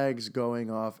flags going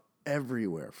off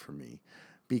everywhere for me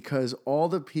because all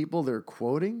the people they're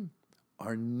quoting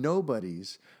are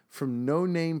nobodies from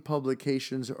no-name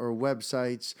publications or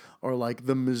websites or like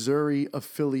the Missouri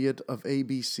affiliate of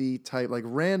ABC type, like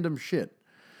random shit.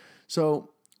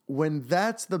 So when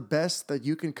that's the best that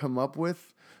you can come up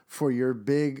with for your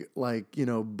big,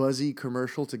 buzzy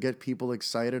commercial to get people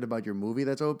excited about your movie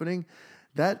that's opening,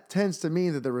 that tends to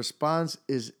mean that the response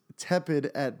is tepid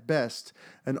at best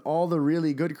and all the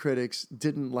really good critics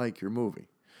didn't like your movie.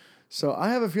 So I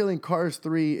have a feeling Cars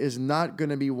 3 is not going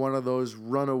to be one of those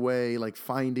runaway, like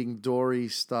Finding Dory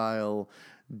style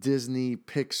Disney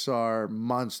Pixar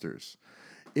monsters.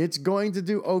 It's going to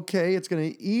do okay. It's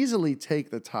going to easily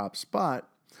take the top spot,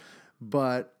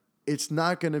 but it's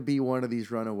not going to be one of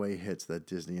these runaway hits that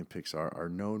Disney and Pixar are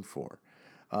known for.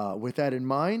 With that in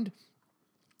mind,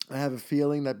 I have a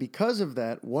feeling that because of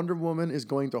that, Wonder Woman is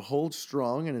going to hold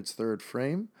strong in its third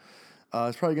frame.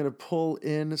 It's probably going to pull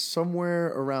in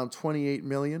somewhere around $28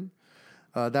 million.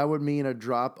 That would mean a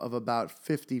drop of about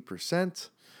 50%.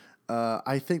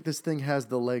 I think this thing has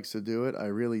the legs to do it. I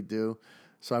really do.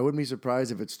 So I wouldn't be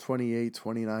surprised if it's 28,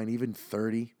 29, even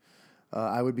 30.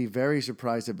 I would be very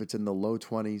surprised if it's in the low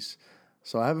 20s.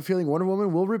 So I have a feeling Wonder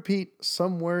Woman will repeat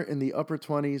somewhere in the upper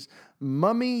 20s.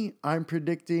 Mummy, I'm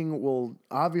predicting, will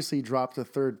obviously drop to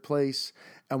third place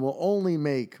and will only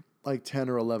make like $10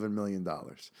 or $11 million.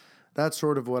 That's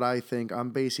sort of what I think.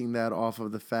 I'm basing that off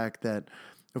of the fact that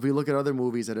if we look at other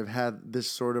movies that have had this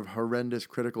sort of horrendous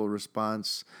critical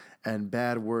response and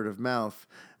bad word of mouth,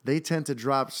 they tend to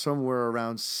drop somewhere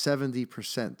around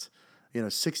 70%, 68%,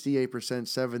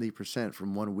 70%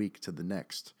 from one week to the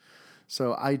next.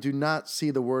 So I do not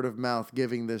see the word of mouth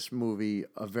giving this movie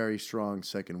a very strong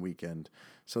second weekend.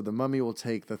 So The Mummy will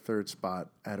take the third spot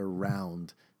at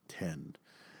around 10.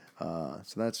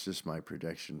 So that's just my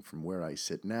prediction from where I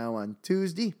sit now on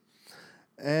Tuesday.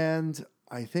 And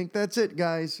I think that's it,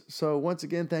 guys. So once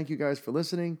again, thank you guys for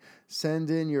listening.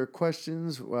 Send in your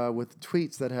questions with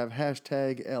tweets that have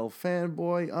hashtag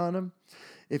LFanboy on them.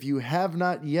 If you have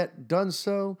not yet done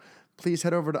so, please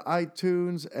head over to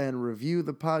iTunes and review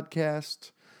the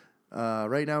podcast.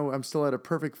 Right now, I'm still at a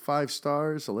perfect 5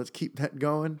 stars, so let's keep that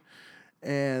going.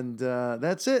 And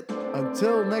that's it.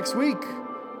 Until next week,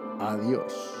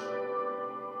 adios.